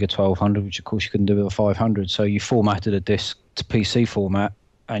an Amiga 1200, which of course you couldn't do with a 500. So you formatted a disc to PC format,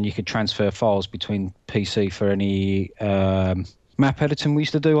 and you could transfer files between PC for any map editing we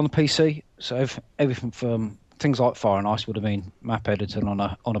used to do on the PC. So everything from things like Fire and Ice would have been map editing on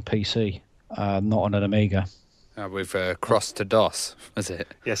a PC, not on an Amiga. With cross to DOS, was it?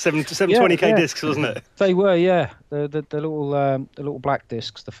 Yeah, 720K discs, wasn't it? They were, yeah. The little black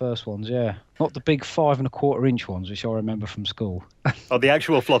discs, the first ones, yeah. Not the big 5 1/4 inch ones, which I remember from school. Oh, the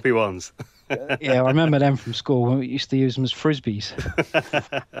actual floppy ones. Yeah, I remember them from school. We used to use them as frisbees.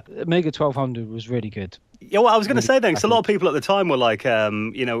 Amiga 1200 was really good. Yeah, well, I was going to say then, because a lot of people at the time were like,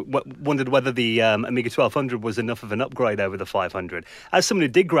 wondered whether the Amiga 1200 was enough of an upgrade over the 500. As someone who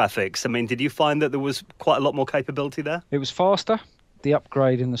did graphics, I mean, did you find that there was quite a lot more capability there? It was faster. The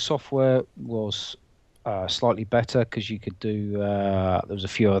upgrade in the software was slightly better because you could do, there was a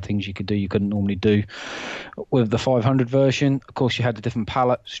few other things you could do you couldn't normally do with the 500 version. Of course, you had a different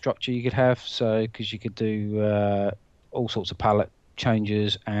palette structure you could have, so because you could do all sorts of palette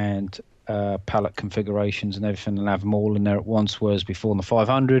changes and palette configurations and everything and have them all in there at once, whereas before on the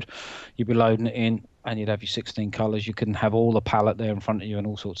 500 you'd be loading it in and you'd have your 16 colours. You couldn't have all the palette there in front of you and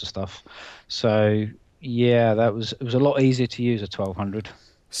all sorts of stuff. So yeah, it was a lot easier to use a 1200.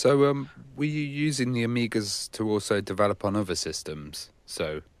 So were you using the Amigas to also develop on other systems?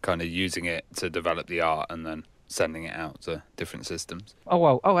 So kind of using it to develop the art and then sending it out to different systems?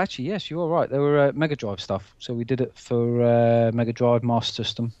 Oh, actually, yes, you are right. There were Mega Drive stuff. So we did it for Mega Drive Master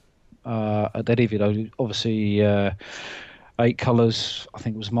System. They did obviously 8 colours. I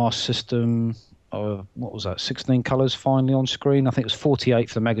think it was Master System. What was that? 16 colours finally on screen. I think it was 48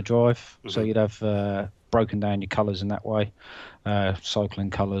 for the Mega Drive. Mm-hmm. So you'd have broken down your colours in that way. Cycling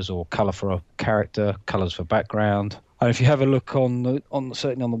colours or colour for a character, colours for background. And if you have a look certainly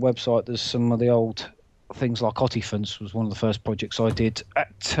on the website, there's some of the old things like Otifants was one of the first projects I did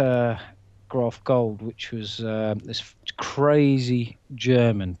at Graftgold, which was this crazy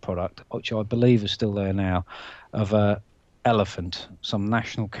German product, which I believe is still there now, of a elephant, some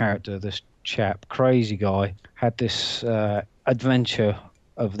national character. This chap, crazy guy, had this adventure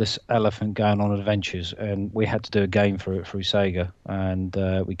of this elephant going on adventures, and we had to do a game for it through Sega, and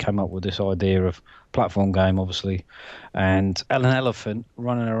we came up with this idea of platform game, obviously, and an elephant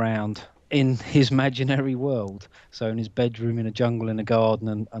running around in his imaginary world, so in his bedroom, in a jungle, in a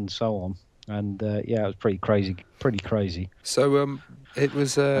garden, and so on. And yeah, it was pretty crazy. So it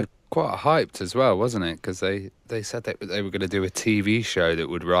was quite hyped as well, wasn't it? Because they said that they were going to do a TV show that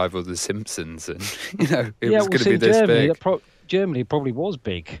would rival The Simpsons, and it was going to be this big. Germany probably was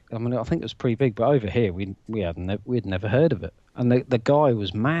big. I mean, I think it was pretty big, but over here we'd never heard of it. And the guy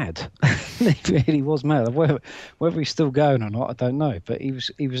was mad. He really was mad. Whether he's still going or not, I don't know. But he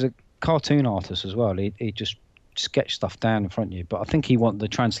was a cartoon artist as well. He just sketched stuff down in front of you. But I think he wanted to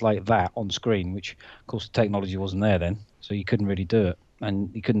translate that on screen, which of course the technology wasn't there then, so you couldn't really do it, and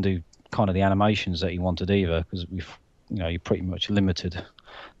you couldn't do kind of the animations that he wanted either, because you're pretty much limited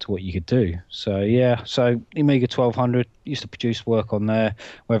to what you could do. So yeah, so Amiga 1200 used to produce work on there,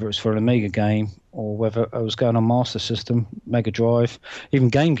 whether it was for an Amiga game or whether it was going on Master System, Mega Drive, even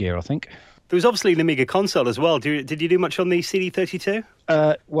Game Gear, I think. There was obviously an Amiga console as well. Did you do much on the CD32?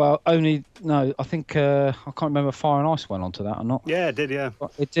 Well, I think I can't remember if Fire and Ice went onto that or not. Yeah, it did, yeah.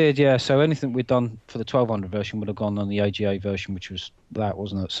 It did, yeah. So anything we'd done for the 1200 version would have gone on the AGA version, which was that,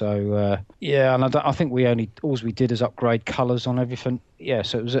 wasn't it? So, yeah, and I think all we did is upgrade colours on everything. Yeah,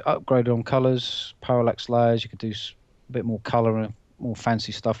 so it was upgraded on colours, parallax layers, you could do a bit more colour and more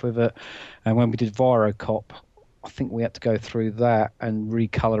fancy stuff with it. And when we did Virocop, I think we had to go through that and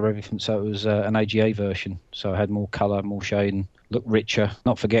recolour everything so it was an AGA version. So it had more colour, more shading, looked richer.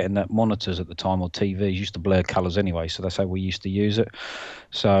 Not forgetting that monitors at the time or TVs used to blur colours anyway, so that's how we used to use it.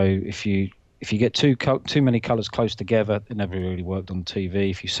 So if you get too many colours close together, it never really worked on the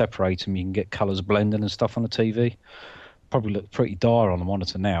TV. If you separate them, you can get colours blending and stuff on the TV. Probably look pretty dire on the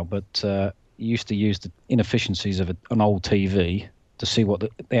monitor now, but you used to use the inefficiencies of an old TV to see what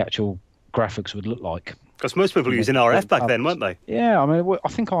the actual graphics would look like. Because most people were using RF back then, weren't they? Yeah, I mean, I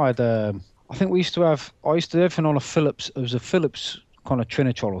think we used to do everything on a Philips. It was a Philips kind of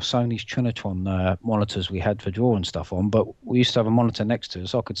Trinitron or Sony's Trinitron monitors we had for drawing stuff on, but we used to have a monitor next to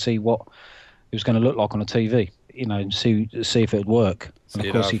us so I could see what it was going to look like on a TV, and see if it would work. And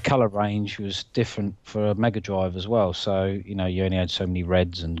of course, the colour range was different for a Mega Drive as well. So, you only had so many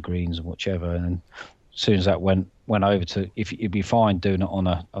reds and greens and whichever. And as soon as that went over to, if you'd be fine doing it on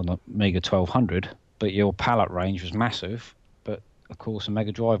a Amiga 1200, but your palette range was massive, but of course a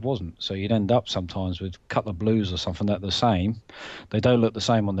Mega Drive wasn't. So you'd end up sometimes with Cut the Blues or something that are the same. They don't look the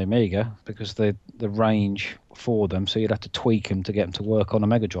same on the Amiga because the range for them, so you'd have to tweak them to get them to work on a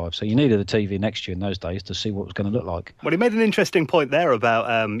Mega Drive. So you needed a TV next to you in those days to see what it was going to look like. Well, he made an interesting point there about,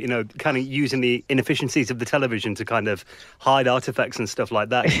 kind of using the inefficiencies of the television to kind of hide artifacts and stuff like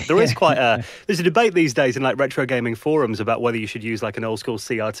that. There is there's a debate these days in like retro gaming forums about whether you should use like an old school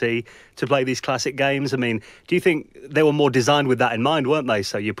CRT to play these classic games. I mean, do you think they were more designed with that in mind, weren't they?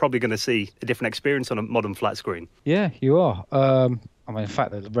 So you're probably going to see a different experience on a modern flat screen. Yeah, you are. I mean, in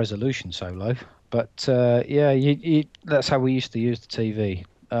fact, the resolution's so low. But that's how we used to use the TV.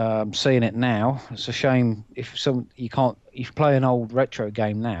 Seeing it now, it's a shame if you play an old retro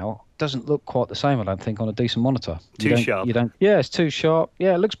game now, it doesn't look quite the same, I don't think, on a decent monitor. Too sharp. Yeah, it's too sharp.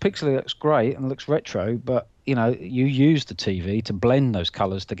 Yeah, it looks pixely, it looks great, and it looks retro, but you use the TV to blend those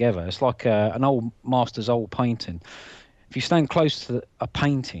colours together. It's like an old master's old painting. If you stand close to a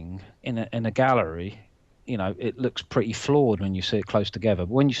painting in a gallery, it looks pretty flawed when you see it close together.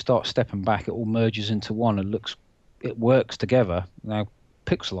 But when you start stepping back, it all merges into one and it works together. Now,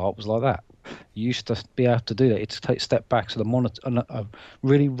 pixel art was like that. You used to be able to do that. It's take a step back, so the monitor, a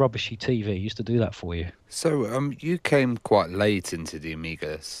really rubbishy TV used to do that for you. So, you came quite late into the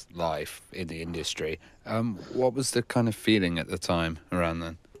Amiga's life in the industry. What was the kind of feeling at the time around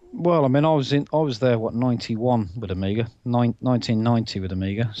then? Well, I mean, I was there 91 with Amiga, 1990 with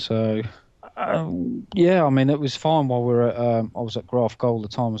Amiga. So. Yeah, I mean, it was fine while we were at, I was at Graftgold, the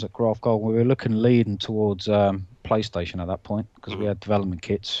time I was at Graftgold. We were leading towards PlayStation at that point because we had development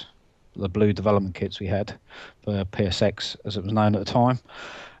kits, the blue development kits we had for PSX, as it was known at the time.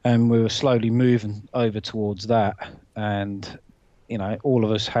 And we were slowly moving over towards that. And, all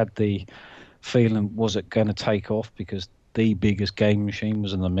of us had the feeling, was it going to take off? Because the biggest game machine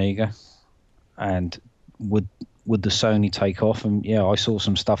was an Amiga. And would the Sony take off? And yeah, I saw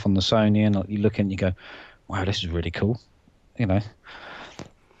some stuff on the Sony, and you look and you go, wow, this is really cool.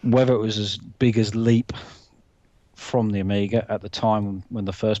 Whether it was as big as leap from the Amiga at the time when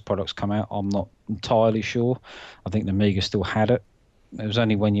the first products come out, I'm not entirely sure. I think the Amiga still had it. It was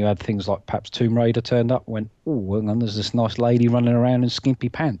only when you had things like perhaps Tomb Raider turned up, went, oh, hang on, there's this nice lady running around in skimpy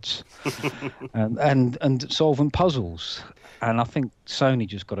pants and solving puzzles. And I think Sony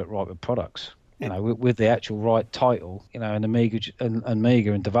just got it right with products. With the actual right title, and Amiga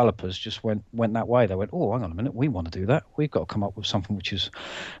and developers just went that way. They went, oh, hang on a minute, we want to do that. We've got to come up with something which is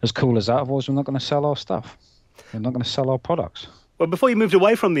as cool as that. Otherwise, we're not going to sell our stuff. We're not going to sell our products. Well, before you moved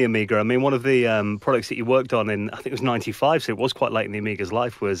away from the Amiga, I mean, one of the products that you worked on in, I think it was 95, so it was quite late in the Amiga's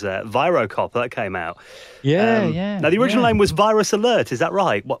life, was Virocop. That came out. Yeah. Now, the original name was Virus Alert, is that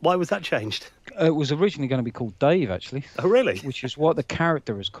right? Why was that changed? It was originally going to be called Dave, actually. Oh, really? Which is what the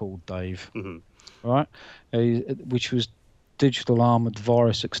character is called, Dave. Mm-hmm. Right, which was Digital Armored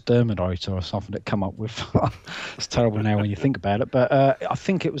Virus Exterminator or something that come up with. It's terrible now when you think about it, but I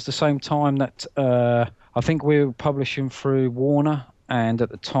think it was the same time that I think we were publishing through Warner, and at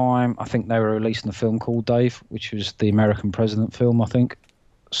the time I think they were releasing a film called Dave, which was the American President film, I think.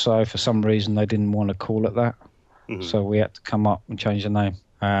 So for some reason they didn't want to call it that, so we had to come up and change the name.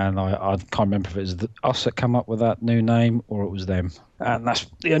 And I can't remember if it was us that come up with that new name or it was them. And that's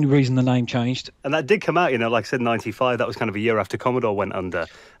the only reason the name changed. And that did come out, like I said, 95. That was kind of a year after Commodore went under.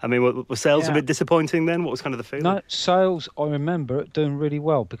 I mean, were sales a bit disappointing then? What was kind of the feeling? No, sales, I remember it doing really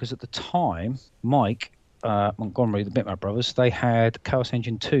well because at the time, Mike Montgomery, the Bitmap brothers, they had Chaos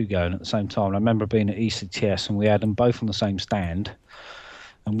Engine 2 going at the same time. I remember being at ECTS and we had them both on the same stand.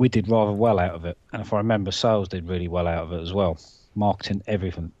 And we did rather well out of it. And if I remember, sales did really well out of it as well. Marketing,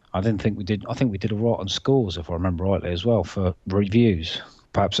 everything. I think we did all right on scores, if I remember rightly, as well, for reviews.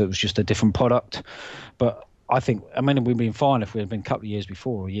 Perhaps it was just a different product. But we'd been fine if we had been a couple of years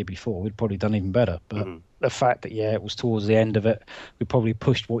before or a year before. We'd probably done even better. But the fact that, it was towards the end of it, we probably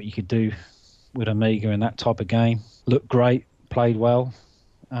pushed what you could do with Amiga in that type of game. Looked great, played well.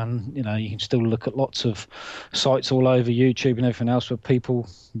 And, you can still look at lots of sites all over YouTube and everything else where people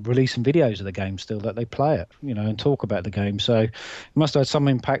releasing videos of the game still that they play it, and talk about the game. So it must have had some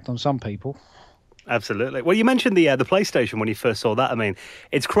impact on some people. Absolutely. Well, you mentioned the PlayStation when you first saw that. I mean,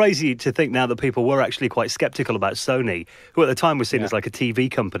 it's crazy to think now that people were actually quite sceptical about Sony, who at the time was seen as like a TV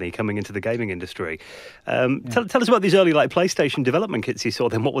company coming into the gaming industry. Tell us about these early PlayStation development kits you saw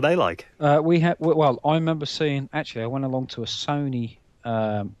then. What were they like? I remember seeing, actually, I went along to a Sony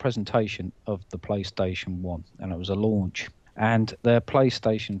presentation of the PlayStation 1, and it was a launch, and their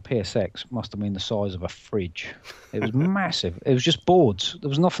PlayStation PSX must have been the size of a fridge. It was massive. It was just boards. There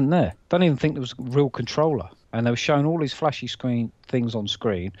was nothing there. Don't even think there was a real controller, and they were showing all these flashy screen things on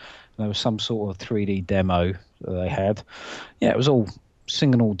screen, and there was some sort of 3D demo that they had. It was all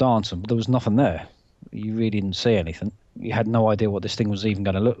singing, all dancing, but there was nothing there. You really didn't see anything. you had no idea what this thing was even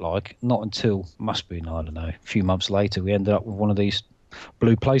going to look like. Not until, must be, I don't know, a few months later, we ended up with one of these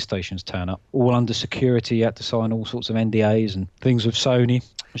blue PlayStations turn up, all under security. You had to sign all sorts of NDAs and things with Sony,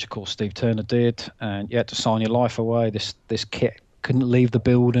 which of course Steve Turner did, and you had to sign your life away. This kit couldn't leave the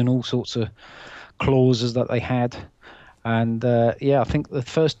building, all sorts of clauses that they had. And I think the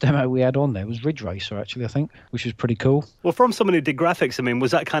first demo we had on there was Ridge Racer, actually, I think, which was pretty cool. Well, from someone who did graphics, I mean, was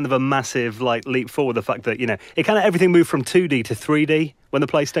that kind of a massive leap forward? The fact that it kind of everything moved from 2D to 3D when the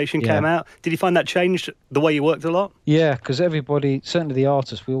PlayStation came out. Did you find that changed the way you worked a lot? Yeah, because everybody, certainly the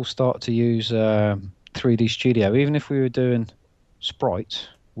artists, we all start to use 3D Studio, even if we were doing sprites,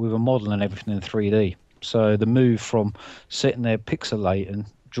 we were modelling everything in 3D. So the move from sitting there pixelating,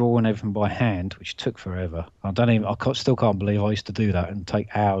 drawing everything by hand, which took forever. Still can't believe I used to do that and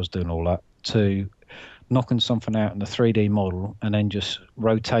take hours doing all that, to knocking something out in the 3D model and then just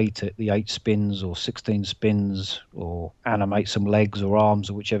rotate it the 8 spins or 16 spins or animate some legs or arms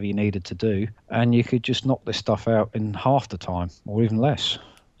or whichever you needed to do. And you could just knock this stuff out in half the time or even less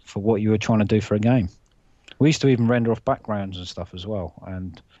for what you were trying to do for a game. We used to even render off backgrounds and stuff as well.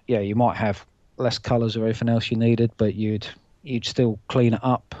 And yeah, you might have less colours or everything else you needed, but you'd still clean it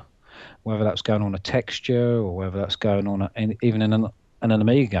up, whether that's going on a texture or whether that's going on even in an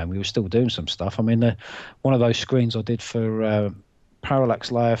Amiga game. We were still doing some stuff. I mean, one of those screens I did for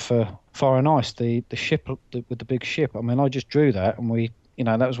parallax layer for Fire and Ice, the ship with the big ship. I mean, I just drew that, and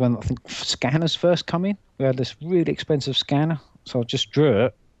that was when I think scanners first come in. We had this really expensive scanner, so I just drew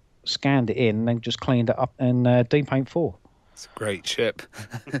it, scanned it in, and then just cleaned it up in D-Paint 4. It's a great chip.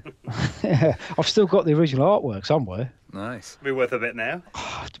 Yeah, I've still got the original artwork somewhere. Nice. Be worth a bit now.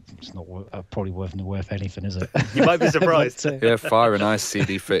 It's not probably worth anything, is it? You might be surprised. Yeah, Fire and Ice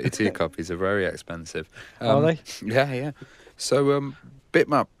CD32 copies are very expensive. Are they? Yeah. So,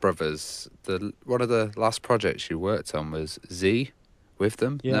 Bitmap Brothers, one of the last projects you worked on was Z with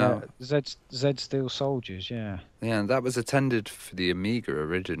them. Yeah, Zed Steel Soldiers, yeah. Yeah, and that was intended for the Amiga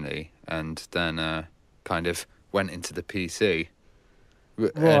originally, and then kind of went into the PC.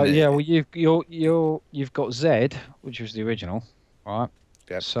 Right, yeah. Well, you've got Zed, which was the original, right?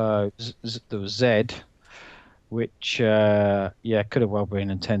 Yep. So there was Zed, which could have well been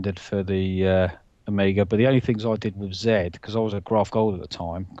intended for the Amiga. But the only things I did with Zed, because I was at Graftgold at the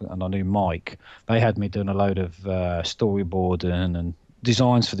time, and I knew Mike, they had me doing a load of storyboarding and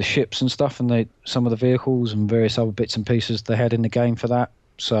designs for the ships and stuff, and some of the vehicles and various other bits and pieces they had in the game for that.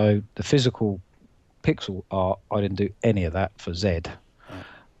 So the physical pixel art, I didn't do any of that for Zed.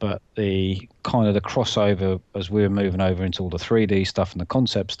 But the kind of the crossover as we were moving over into all the 3D stuff and the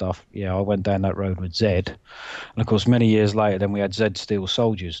concept stuff, I went down that road with Zed. And of course, many years later, then we had Zed Steel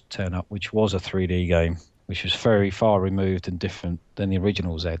Soldiers turn up, which was a 3D game, which was very far removed and different than the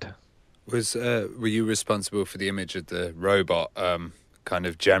original Zed. Were you responsible for the image of the robot, kind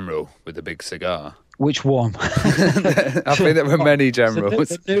of general with the big cigar? Which one? I think there were many generals.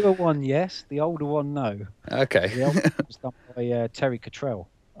 So the newer one, yes. The older one, no. Okay. The older one was done by Terry Cottrell,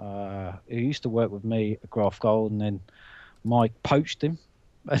 who used to work with me at Graftgold, and then Mike poached him,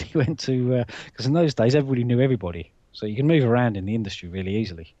 and he went to because in those days everybody knew everybody, so you can move around in the industry really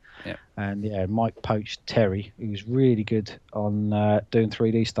easily. Yeah. And Mike poached Terry, who was really good on doing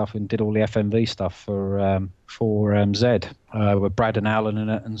 3D stuff and did all the FMV stuff for Zed, with Brad and Alan in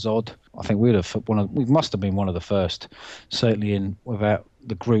it and Zod. I think we must have been one of the first, certainly without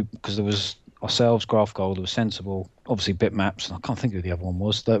the group, because there was ourselves, Graftgold, there was Sensible, obviously Bitmaps, and I can't think who the other one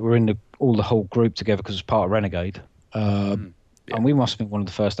was, that were in the whole group together because it was part of Renegade. And we must have been one of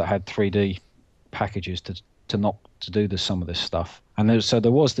the first that had 3D packages to do some of this stuff. And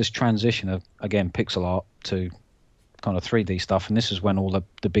there was this transition of, again, pixel art to kind of 3D stuff, and this is when all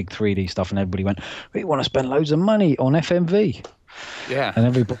the big 3D stuff, and everybody went, we want to spend loads of money on FMV. Yeah. And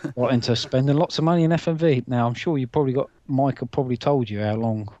everybody got into spending lots of money in FMV. Now, I'm sure Michael probably told you how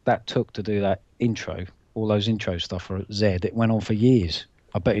long that took to do that intro, all those intro stuff for Zed. It went on for years.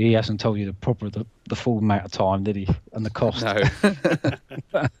 I bet he hasn't told you the full amount of time, did he? And the cost. No.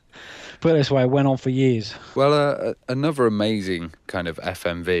 Put it this way, it went on for years. Well, another amazing kind of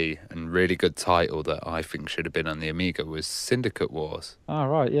FMV and really good title that I think should have been on the Amiga was Syndicate Wars. Oh,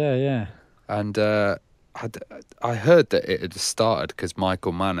 right, yeah. And I heard that it had started because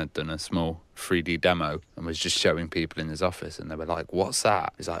Michael Mann had done a small 3D demo and was just showing people in his office, and they were like, what's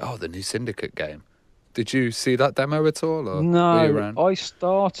that? He's like, oh, the new Syndicate game. Did you see that demo at all? Or no, were you around? I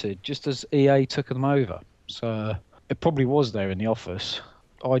started just as EA took them over. So it probably was there in the office.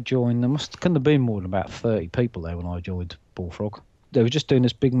 I joined, couldn't have been more than about 30 people there when I joined Bullfrog. They were just doing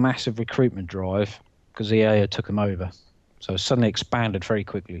this big, massive recruitment drive because EA had took them over. So it suddenly expanded very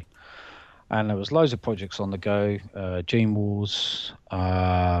quickly. And there was loads of projects on the go. Gene Wars,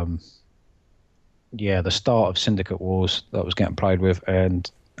 the start of Syndicate Wars that was getting played with, and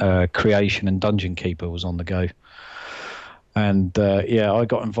Creation and Dungeon Keeper was on the go. And I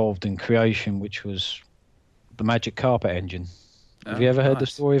got involved in Creation, which was the Magic Carpet engine. Have you ever heard the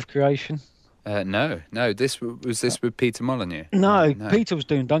story of Creation? No. This with Peter Molyneux? No, Peter was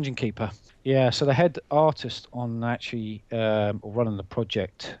doing Dungeon Keeper. Yeah, so the head artist on actually or running the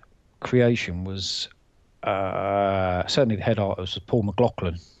project Creation was certainly the head artist was Paul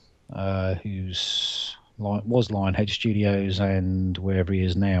McLaughlin, who's was Lionhead Studios and wherever he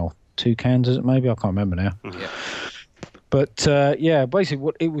is now, Toucans, is it maybe? I can't remember now. Yeah. But basically,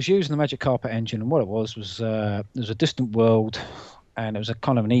 what it was using the Magic Carpet engine, and what it was there was a distant world, and it was a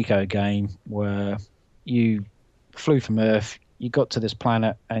kind of an eco game where you flew from Earth, you got to this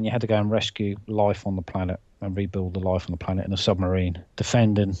planet, and you had to go and rescue life on the planet and rebuild the life on the planet in a submarine,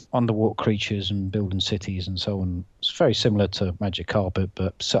 defending underwater creatures and building cities and so on. It's very similar to Magic Carpet,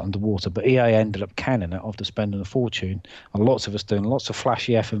 but set underwater. But EA ended up canning it after spending a fortune, and lots of us doing lots of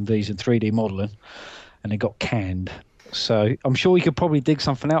flashy FMVs and 3D modelling, and it got canned. So I'm sure you could probably dig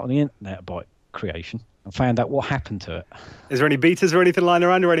something out on the internet about Creation and find out what happened to it. Is there any betas or anything lying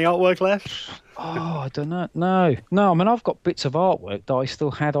around or any artwork left? Oh, I don't know. No. I mean, I've got bits of artwork that I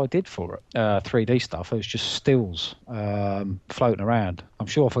still did for it. 3D stuff. It was just stills floating around. I'm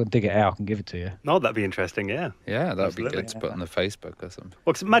sure if I can dig it out, I can give it to you. No, that'd be interesting. Yeah. Yeah, that'd be good to put on the Facebook or something.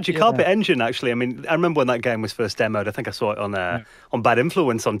 Well, 'cause Magic Carpet Engine, actually. I mean, I remember when that game was first demoed. I think I saw it on Bad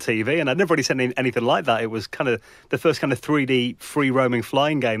Influence on TV, and I'd never really seen anything like that. It was kind of the first kind of 3D free roaming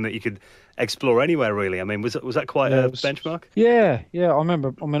flying game that you could explore anywhere, really. I mean, was that quite a benchmark? Yeah. I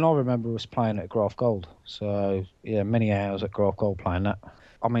remember us playing it at Graftgold. So yeah, many hours at Graftgold playing that.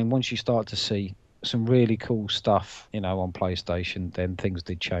 I mean, once you start to see some really cool stuff, on PlayStation, then things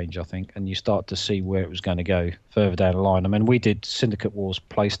did change, I think, and you start to see where it was going to go further down the line. I mean, we did Syndicate Wars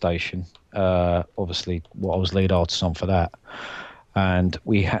PlayStation, obviously, what I was lead artist on for that. And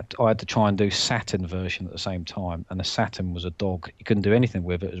I had to try and do Saturn version at the same time, and the Saturn was a dog. You couldn't do anything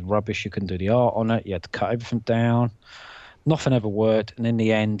with it. It was rubbish. You couldn't do the art on it. You had to cut everything down. Nothing ever worked. And in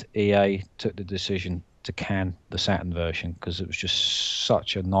the end, EA took the decision to can the Saturn version because it was just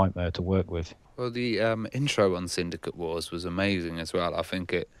such a nightmare to work with. Well, the intro on Syndicate Wars was amazing as well. I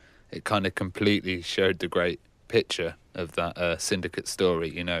think it kind of completely showed the great picture of that Syndicate story,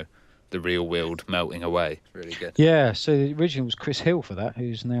 the real world melting away. Really good. Yeah, so the original was Chris Hill for that,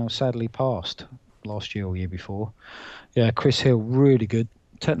 who's now sadly passed last year or year before. Yeah, Chris Hill, really good.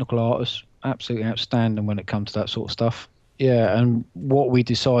 Technical artist, absolutely outstanding when it comes to that sort of stuff. Yeah, and what we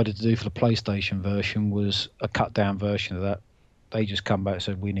decided to do for the PlayStation version was a cut-down version of that. They just come back and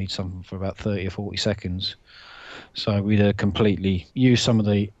said, we need something for about 30 or 40 seconds. So we completely used some of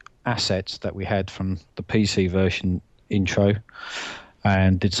the assets that we had from the PC version intro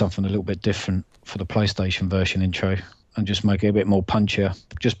and did something a little bit different for the PlayStation version intro and just make it a bit more punchier,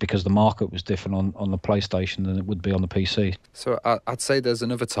 just because the market was different on the PlayStation than it would be on the PC. So I'd say there's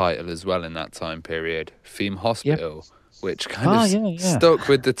another title as well in that time period, Theme Hospital, which kind of stuck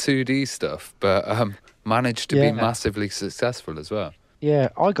with the 2D stuff, but managed to be massively successful as well. Yeah,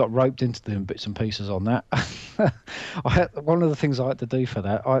 I got roped into doing bits and pieces on that. One of the things I had to do for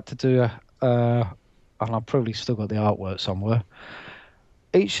that, I had to do and I've probably still got the artwork somewhere.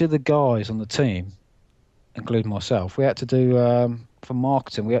 Each of the guys on the team, including myself, we had to do for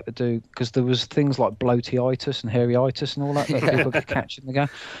marketing. We had to do because there was things like bloatyitis and hairyitis and all that people could catch in the game.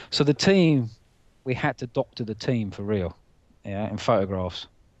 So the team, we had to doctor the team for real, in photographs.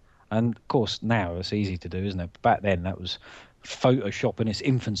 And of course now it's easy to do, isn't it? But back then that was Photoshop in its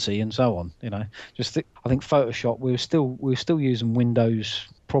infancy and so on. I think Photoshop we were still using Windows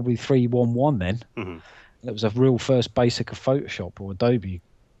probably 3.1 then. Mm-hmm. It was a real first basic of Photoshop or Adobe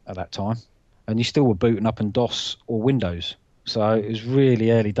at that time. And you still were booting up in DOS or Windows. So it was really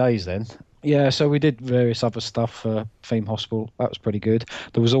early days then. Yeah, so we did various other stuff for Theme Hospital. That was pretty good.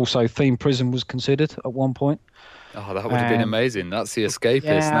 There was also Theme Prison was considered at one point. Oh, that would have been amazing. That's the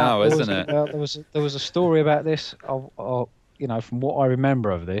Escapist now, isn't it? Well, there was a story about this, from what I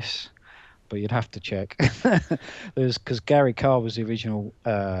remember of this, but you'd have to check. Because Gary Carr was the original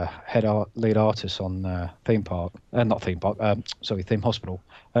lead artist on Theme Hospital.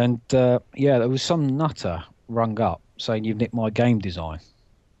 And there was some nutter rung up saying you've nicked my game design.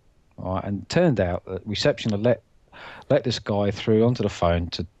 All right, and it turned out that reception had let this guy through onto the phone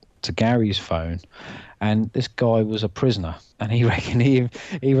to Gary's phone, and this guy was a prisoner, and he reckoned he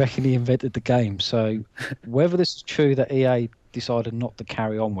invented the game. So whether this is true that EA decided not to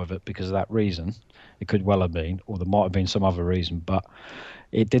carry on with it because of that reason, it could well have been, or there might have been some other reason, but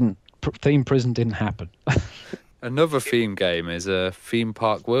it didn't theme prison didn't happen. Another theme game is a Theme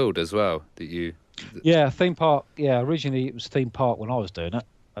Park World as well that you. Yeah, theme park. Yeah, originally it was theme park when I was doing it,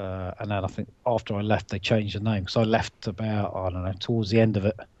 and then I think after I left they changed the name because I left about, I don't know, towards the end of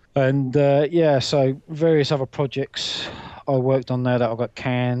it. And yeah, so various other projects I worked on there that I got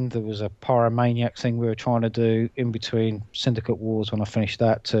canned. There was a Pyromaniac thing we were trying to do in between Syndicate Wars when I finished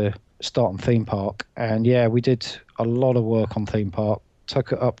that to start on theme park. And yeah, we did a lot of work on theme park.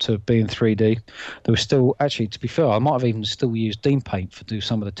 Took it up to being 3D. There was still, actually, to be fair, I might have even still used Deep Paint to do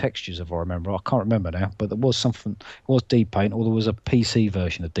some of the textures, if I remember. I can't remember now, but there was something, it was Deep Paint, or there was a PC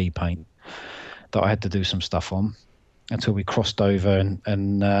version of Deep Paint that I had to do some stuff on until we crossed over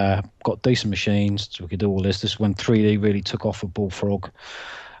and got decent machines so we could do all this. This is when 3D really took off with Bullfrog.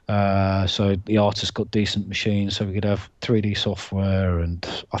 So the artists got decent machines so we could have 3D software, and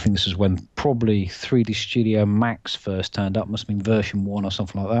I think this is when probably 3D Studio Max first turned up, must have been version 1 or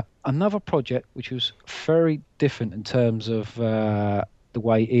something like that. Another project which was very different in terms of the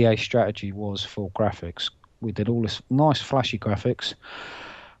way EA strategy was for graphics. We did all this nice flashy graphics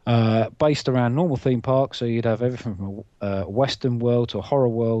based around normal theme parks, so you'd have everything from a Western world to a horror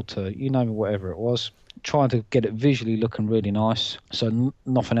world to you name it, whatever it was. Trying to get it visually looking really nice, so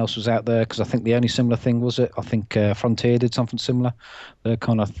nothing else was out there, because I think the only similar thing was it. I think Frontier did something similar, the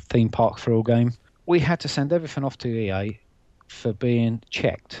kind of theme park thrill game. We had to send everything off to EA for being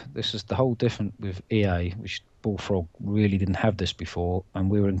checked. This is the whole different with EA, which Bullfrog really didn't have this before,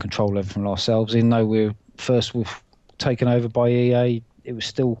 and we were in control of everything ourselves. Even though we were first taken over by EA, it was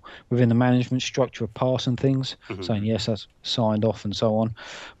still within the management structure of passing things, saying yes, that's signed off and so on.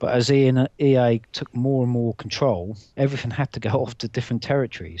 But as EA took more and more control, everything had to go off to different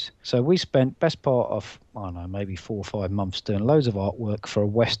territories. So we spent best part of, I don't know, maybe 4 or 5 months doing loads of artwork for a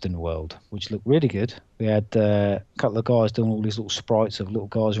Western world, which looked really good. We had a couple of guys doing all these little sprites of little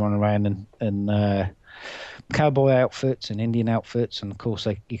guys running around and cowboy outfits and Indian outfits, and of course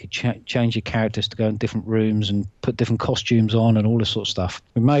you could change your characters to go in different rooms and put different costumes on and all this sort of stuff.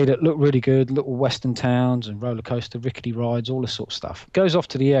 We made it look really good, little western towns and roller coaster rickety rides, all this sort of stuff. It goes off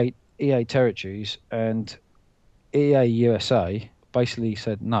to the EA territories, and EA USA basically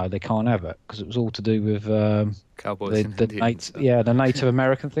said no, they can't have it, because it was all to do with cowboys and Indians. The Native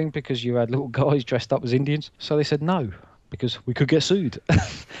American thing, because you had little guys dressed up as Indians. So they said no, because we could get sued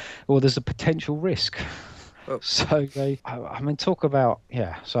or there's a potential risk. So talk about,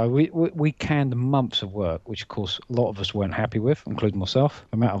 so we canned months of work, which of course a lot of us weren't happy with, including myself.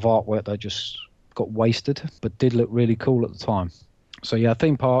 The amount of artwork that just got wasted, but did look really cool at the time. So yeah,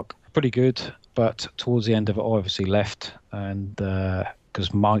 theme park, pretty good, but towards the end of it I obviously left, and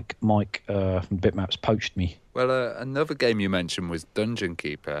because Mike from Bitmaps poached me. Well, another game you mentioned was Dungeon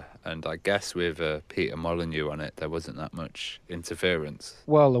Keeper, and I guess with Peter Molyneux on it, there wasn't that much interference.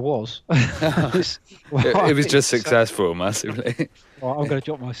 Well, there was. It was just successful massively. Well, I'm going to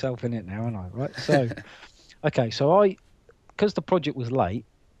drop myself in it now, aren't I? Right. So, okay. So because the project was late,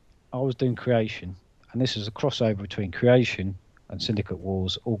 I was doing creation, and this is a crossover between creation and Syndicate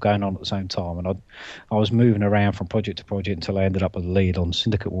Wars all going on at the same time, and I was moving around from project to project until I ended up as a lead on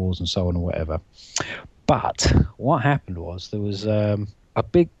Syndicate Wars and so on or whatever. But what happened was there was a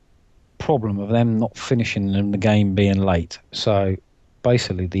big problem of them not finishing and the game being late. So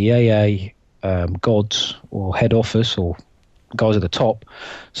basically the AA gods or head office or guys at the top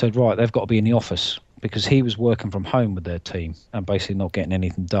said, right, they've got to be in the office, because he was working from home with their team and basically not getting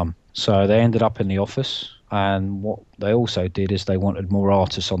anything done. So they ended up in the office, and what they also did is they wanted more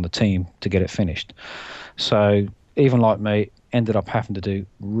artists on the team to get it finished. So even like me, ended up having to do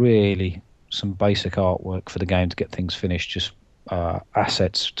really some basic artwork for the game to get things finished, just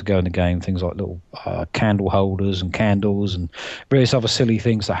assets to go in the game, things like little candle holders and candles and various other silly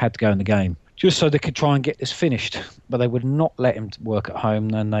things that had to go in the game, just so they could try and get this finished. But they would not let him work at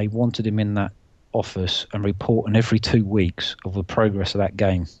home, and they wanted him in that office and reporting every 2 weeks of the progress of that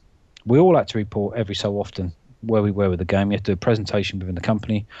game. We all had to report every so often where we were with the game. You had to do a presentation within the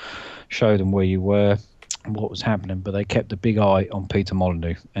company, show them where you were and what was happening, but they kept a big eye on Peter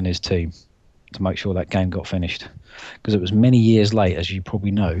Molyneux and his team to make sure that game got finished, because it was many years late, as you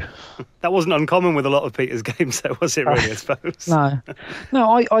probably know. That wasn't uncommon with a lot of Peter's games, though, was it, really, I suppose? No,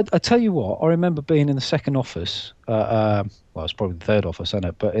 I tell you what, I remember being in the second office, well, it's probably the third office, isn't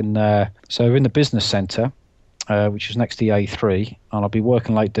it? But in the business centre, which is next to the A3, and I'd be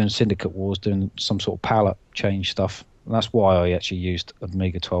working late doing Syndicate Wars, doing some sort of palette change stuff, And that's why I actually used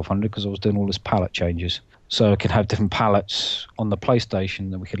Amiga 1200, because I was doing all this palette changes. So I could have different palettes on the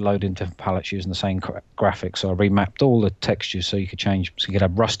PlayStation that we could load in different palettes using the same graphics. So I remapped all the textures so you could change, so you could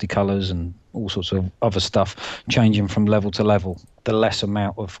have rusty colors and all sorts of other stuff, changing from level to level. The less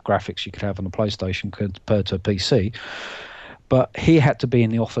amount of graphics you could have on the PlayStation compared to a PC. But he had to be in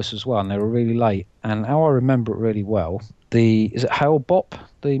the office as well, and they were really late. And how I remember it really well, is it Hale Bopp?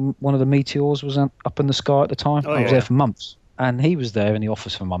 One of the meteors was up in the sky at the time. I was there for months, and he was there in the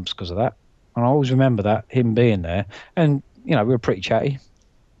office for months because of that. And I always remember that, him being there. And we were pretty chatty.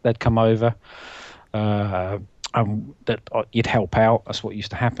 They'd come over, you'd help out. That's what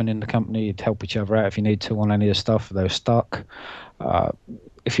used to happen in the company. You'd help each other out if you need to on any of the stuff. If they were stuck.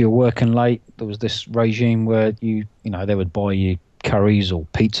 If you were working late, there was this regime where they would buy you curries or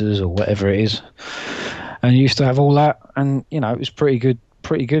pizzas or whatever it is, and you used to have all that, and it was pretty good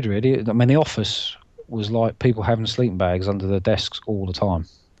really. I mean, the office was like people having sleeping bags under their desks all the time,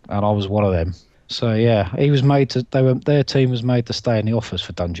 and I was one of them. So yeah, their team was made to stay in the office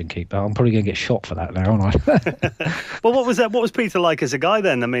for Dungeon Keeper. I'm probably going to get shot for that now, aren't I? Well, what was that? What was Peter like as a guy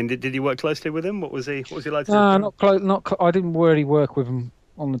then? I mean, did you work closely with him? What was he like? No, I didn't really work with him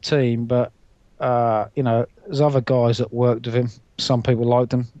on the team, but there's other guys that worked with him. Some people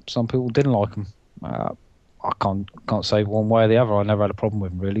liked him, some people didn't like him. I can't say one way or the other. I never had a problem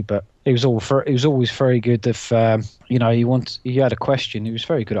with him really, but he was always very good. If you had a question, he was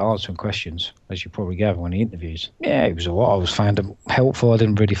very good at answering questions, as you probably gather when he interviews. Yeah, he was all right. I always found him helpful. I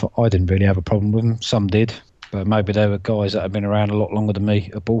didn't really have a problem with him. Some did, but maybe they were guys that had been around a lot longer than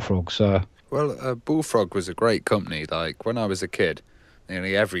me at Bullfrog. So Bullfrog was a great company. Like when I was a kid,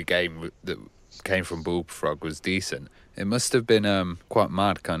 nearly every game that came from Bullfrog was decent. It must have been quite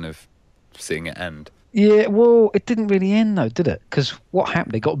mad, kind of seeing it end. Yeah, well, it didn't really end though, did it? Because what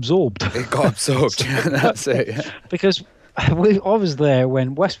happened? It got absorbed. It got absorbed. Yeah, that's it. Yeah. Because I was there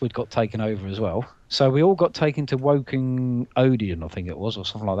when Westwood got taken over as well. So we all got taken to Woking Odeon, I think it was, or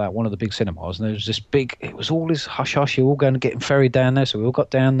something like that, one of the big cinemas. And there was this it was all this hush-hush, you're all going to get ferried down there. So we all got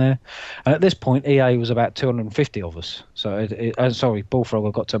down there. And at this point, EA was about 250 of us. So,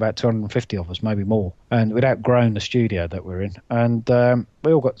 Bullfrog got to about 250 of us, maybe more. And we'd outgrown the studio that we're in. And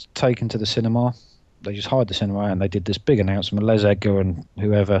we all got taken to the cinema. They just hired the cinema and they did this big announcement. Les Edgar and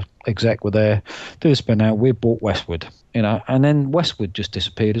whoever exec were there. Did a spin out. We bought Westwood, and then Westwood just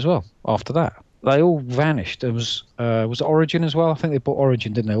disappeared as well after that. They all vanished. There was Origin as well. I think they bought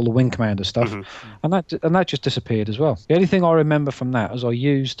Origin, didn't they? All the Wing Commander stuff, and that just disappeared as well. The only thing I remember from that is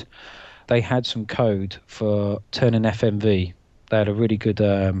they had some code for turning FMV. They had a really good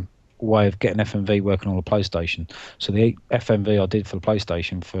way of getting FMV working on a PlayStation. So the FMV I did for the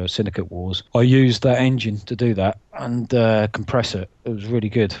PlayStation for Syndicate Wars, I used that engine to do that and compress it. It was really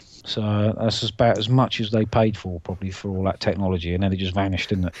good. So that's about as much as they paid for, probably, for all that technology, and then it just vanished,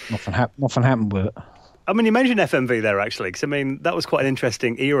 didn't it? Nothing happened with it. I mean, you mentioned FMV there, actually, because, I mean, that was quite an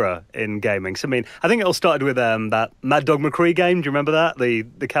interesting era in gaming. So, I mean, I think it all started with that Mad Dog McCree game. Do you remember that?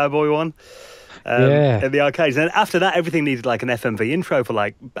 The cowboy one? In the arcades. And after that, everything needed like an FMV intro for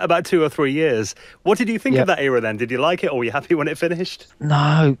like about 2 or 3 years. What did you think of that era then? Did you like it, or were you happy when it finished?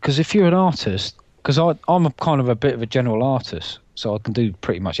 No, because if you're an artist, because I'm a kind of a bit of a general artist, so I can do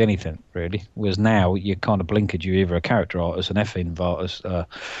pretty much anything really. Whereas now you're kind of blinkered. You're either a character artist, an FNV artist, a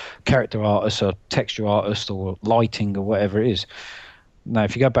character artist, a texture artist, or lighting, or whatever it is. Now,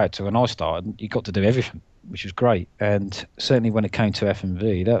 if you go back to when I started, you got to do everything, which was great. And certainly when it came to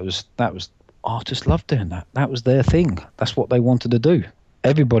FMV, that was artists loved doing that. That was their thing. That's what they wanted to do.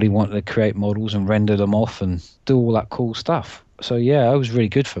 Everybody wanted to create models and render them off and do all that cool stuff. So yeah, it was really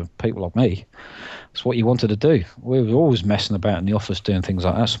good for people like me. That's what you wanted to do. We were always messing about in the office doing things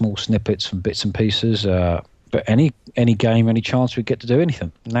like that, small snippets and bits and pieces. But any game, any chance we'd get to do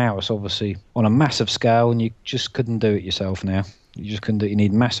anything. Now it's obviously on a massive scale, and you just couldn't do it yourself now. You just couldn't do it. You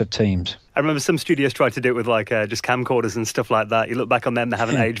need massive teams. I remember some studios tried to do it with like just camcorders and stuff like that. You look back on them, they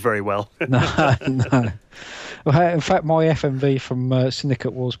haven't aged very well. No. Well, in fact, my FMV from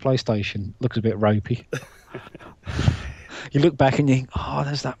Syndicate Wars PlayStation looks a bit ropey. You look back and you think, oh,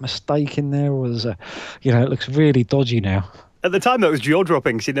 there's that mistake in there, or there's it looks really dodgy now. At the time, that was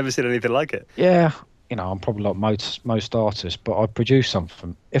jaw-dropping, because you'd never seen anything like it. Yeah. I'm probably like most artists, but I produce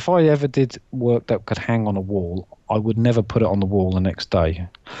something. If I ever did work that could hang on a wall, I would never put it on the wall the next day,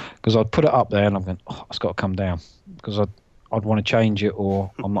 because I'd put it up there and I'm going, oh, it's got to come down, because I'd want to change it, or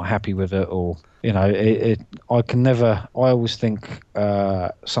I'm not happy with it, or I can never. I always think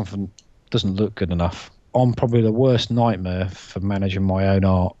something doesn't look good enough. I'm probably the worst nightmare for managing my own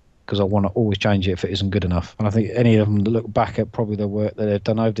art, because I want to always change it if it isn't good enough. And I think any of them that look back at probably the work that they've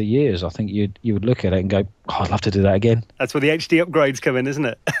done over the years, I think you would look at it and go, oh, I'd love to do that again. That's where the HD upgrades come in, isn't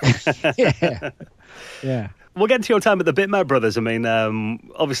it? Yeah. Yeah. We'll get to your time at the Bitmap Brothers. I mean,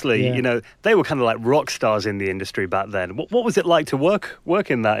 obviously, you know, they were kind of like rock stars in the industry back then. What was it like to work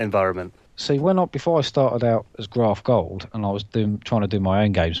in that environment? See, before I started out as Graftgold and I was trying to do my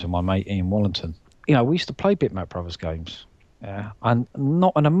own games with my mate Ian Wallington, you know, we used to play Bitmap Brothers games. Yeah, and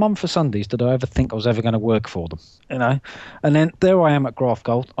not in a month of Sundays did I ever think I was ever going to work for them, you know. And then there I am at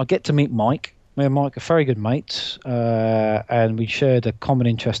Graftgold. I get to meet Mike. Me and Mike are very good mates, and we shared a common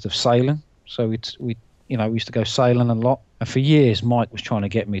interest of sailing. So we used to go sailing a lot. And for years, Mike was trying to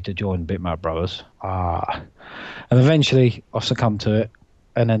get me to join Bitmap Brothers. And eventually, I succumbed to it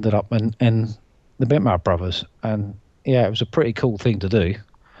and ended up in the Bitmap Brothers. And yeah, it was a pretty cool thing to do.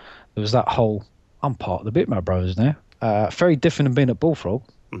 There was that whole, I'm part of the Bitmap Brothers now. Very different than being at Bullfrog.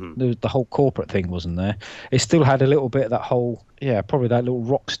 Mm-hmm. The whole corporate thing wasn't there. It still had a little bit of that whole, probably that little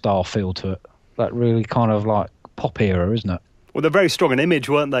rock star feel to it. That really kind of like pop era, isn't it? Well, they're very strong in image,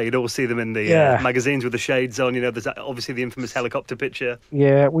 weren't they? You'd all see them in the magazines with the shades on. You know, there's obviously the infamous helicopter picture.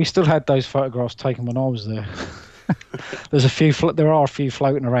 Yeah, we still had those photographs taken when I was there. There are a few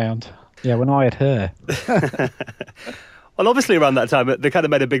floating around. Yeah, when I had hair. Well, obviously around that time, they kind of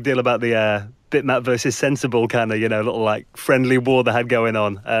made a big deal about the Bitmap versus Sensible kind of, you know, little like friendly war they had going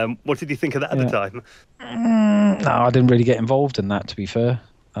on. What did you think of that at the time? No, I didn't really get involved in that, to be fair.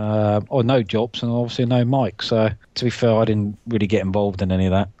 Or no Jobs and obviously no Mike. So to be fair, I didn't really get involved in any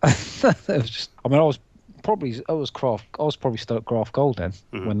of that. It was just, I mean, I was probably still at Graftgold then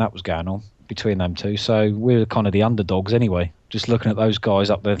when that was going on between them two. So we were kind of the underdogs anyway. Just looking at those guys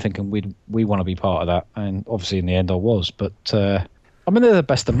up there, thinking we want to be part of that, and obviously in the end I was. But I mean, they're the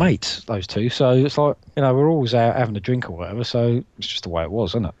best of mates, those two. So it's like, you know, we're always out having a drink or whatever. So it's just the way it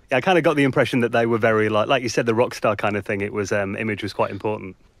was, isn't it? Yeah, I kind of got the impression that they were very like you said, the rock star kind of thing. It was image was quite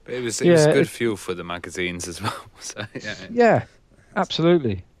important. But it was good fuel for the magazines as well. So yeah,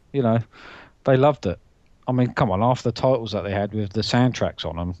 absolutely. You know, they loved it. I mean, come on, after the titles that they had with the soundtracks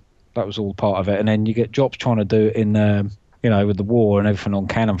on them, that was all part of it. And then you get Jobs trying to do it in, you know, with the war and everything on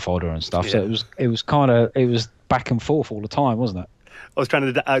cannon fodder and stuff. Yeah. So it was back and forth all the time, wasn't it? I was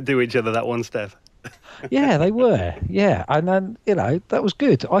trying to outdo each other that one, Steph. Yeah, they were. Yeah, and then, you know, that was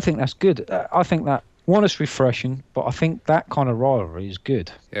good. I think that's good. I think that, one, is refreshing, but I think that kind of rivalry is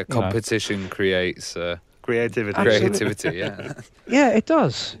good. Yeah, competition creates creativity. Creativity, yeah. Yeah, it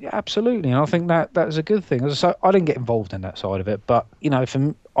does. Yeah, absolutely. And I think that is a good thing. So I didn't get involved in that side of it, but, you know,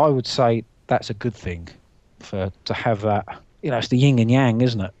 I would say that's a good thing to have that. You know, it's the yin and yang,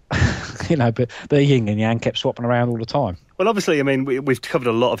 isn't it? You know, but the yin and yang kept swapping around all the time. Well, obviously, I mean, we've covered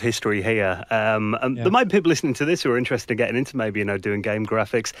a lot of history here. There might be people listening to this who are interested in getting into maybe, you know, doing game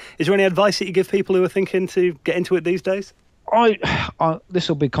graphics. Is there any advice that you give people who are thinking to get into it these days? This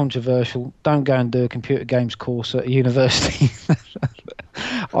will be controversial. Don't go and do a computer games course at a university.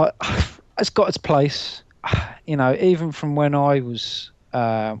 It's got its place. You know, even from when I was,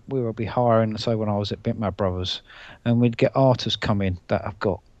 we will be hiring, so when I was at Bitmap Brothers, and we'd get artists come in that have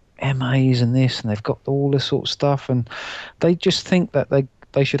got MAs and this, and they've got all this sort of stuff, and they just think that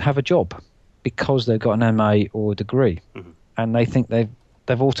they should have a job because they've got an MA or a degree, and they think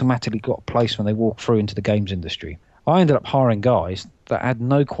they've automatically got a place when they walk through into the games industry. I ended up hiring guys that had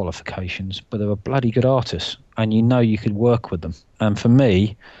no qualifications, but they were bloody good artists, and you know you could work with them. And for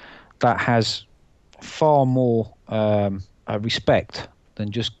me, that has far more respect than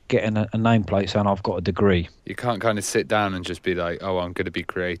just getting a nameplate saying I've got a degree. You can't kind of sit down and just be like, oh, I'm going to be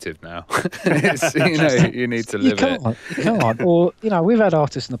creative now. You know, you need to live it. You can't. Or, you know, we've had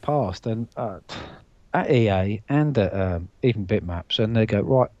artists in the past and at EA and at even Bitmaps, and they go,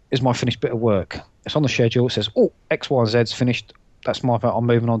 right, here's my finished bit of work. It's on the schedule. It says, oh, X, Y, and Z's finished. That's my part. I'm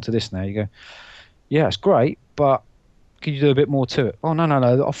moving on to this now. You go, yeah, it's great, but could you do a bit more to it? Oh,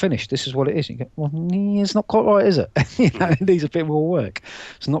 no, I've finished. This is what it is. You go, well, it's not quite right, is it? You know, it needs a bit more work.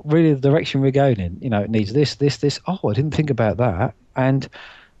 It's not really the direction we're going in. You know, it needs this. Oh, I didn't think about that. And,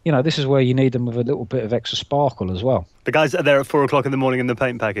 you know, this is where you need them with a little bit of extra sparkle as well. The guys that are there at 4 o'clock in the morning in the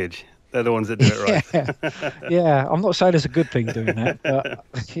paint package, they're the ones that do it right. Yeah, I'm not saying it's a good thing doing that,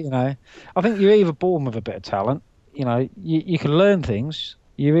 but, you know, I think you're either born with a bit of talent. You know, you can learn things.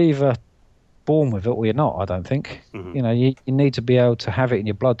 You're either born with it or you're not, I don't think. You know, you need to be able to have it in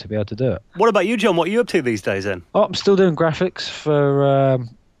your blood to be able to do it. What about you, John? What are you up to these days then? Oh, I'm still doing graphics for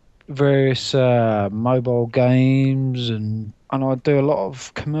various mobile games, and I do a lot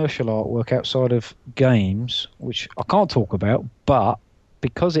of commercial artwork outside of games, which I can't talk about, but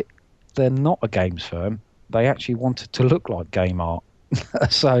because they're not a games firm, they actually want it to look like game art.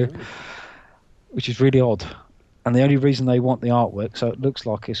 So, which is really odd. And the only reason they want the artwork, so it looks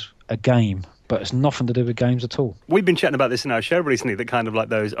like it's a game, but it's nothing to do with games at all. We've been chatting about this in our show recently, that kind of like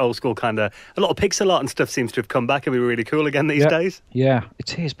those old school kind of, a lot of pixel art and stuff seems to have come back and be really cool again these days. Yeah,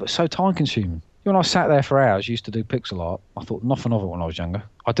 it is, but so time consuming. When I sat there for hours, used to do pixel art, I thought nothing of it when I was younger.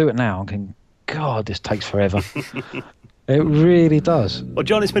 I do it now, I'm thinking, God, this takes forever. It really does. Well,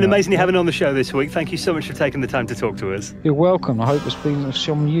 John, it's been amazing having you on the show this week. Thank you so much for taking the time to talk to us. You're welcome. I hope it's been of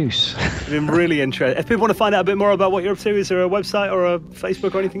some use. It's been really interesting. If people want to find out a bit more about what you're up to, is there a website or a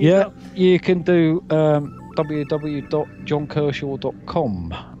Facebook or anything? You can do www.johnkershaw.com.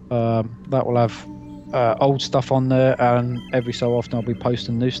 That will have old stuff on there, and every so often I'll be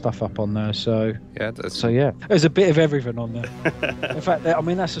posting new stuff up on there. So there's a bit of everything on there. In fact, I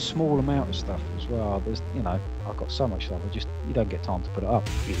mean, that's a small amount of stuff as well. There's, I've got so much stuff. You don't get time to put it up,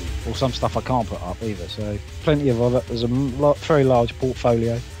 or some stuff I can't put up either. So plenty of it. There's a very large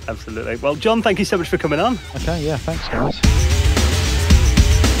portfolio. Absolutely. Well, John, thank you so much for coming on. Okay, yeah, thanks, guys.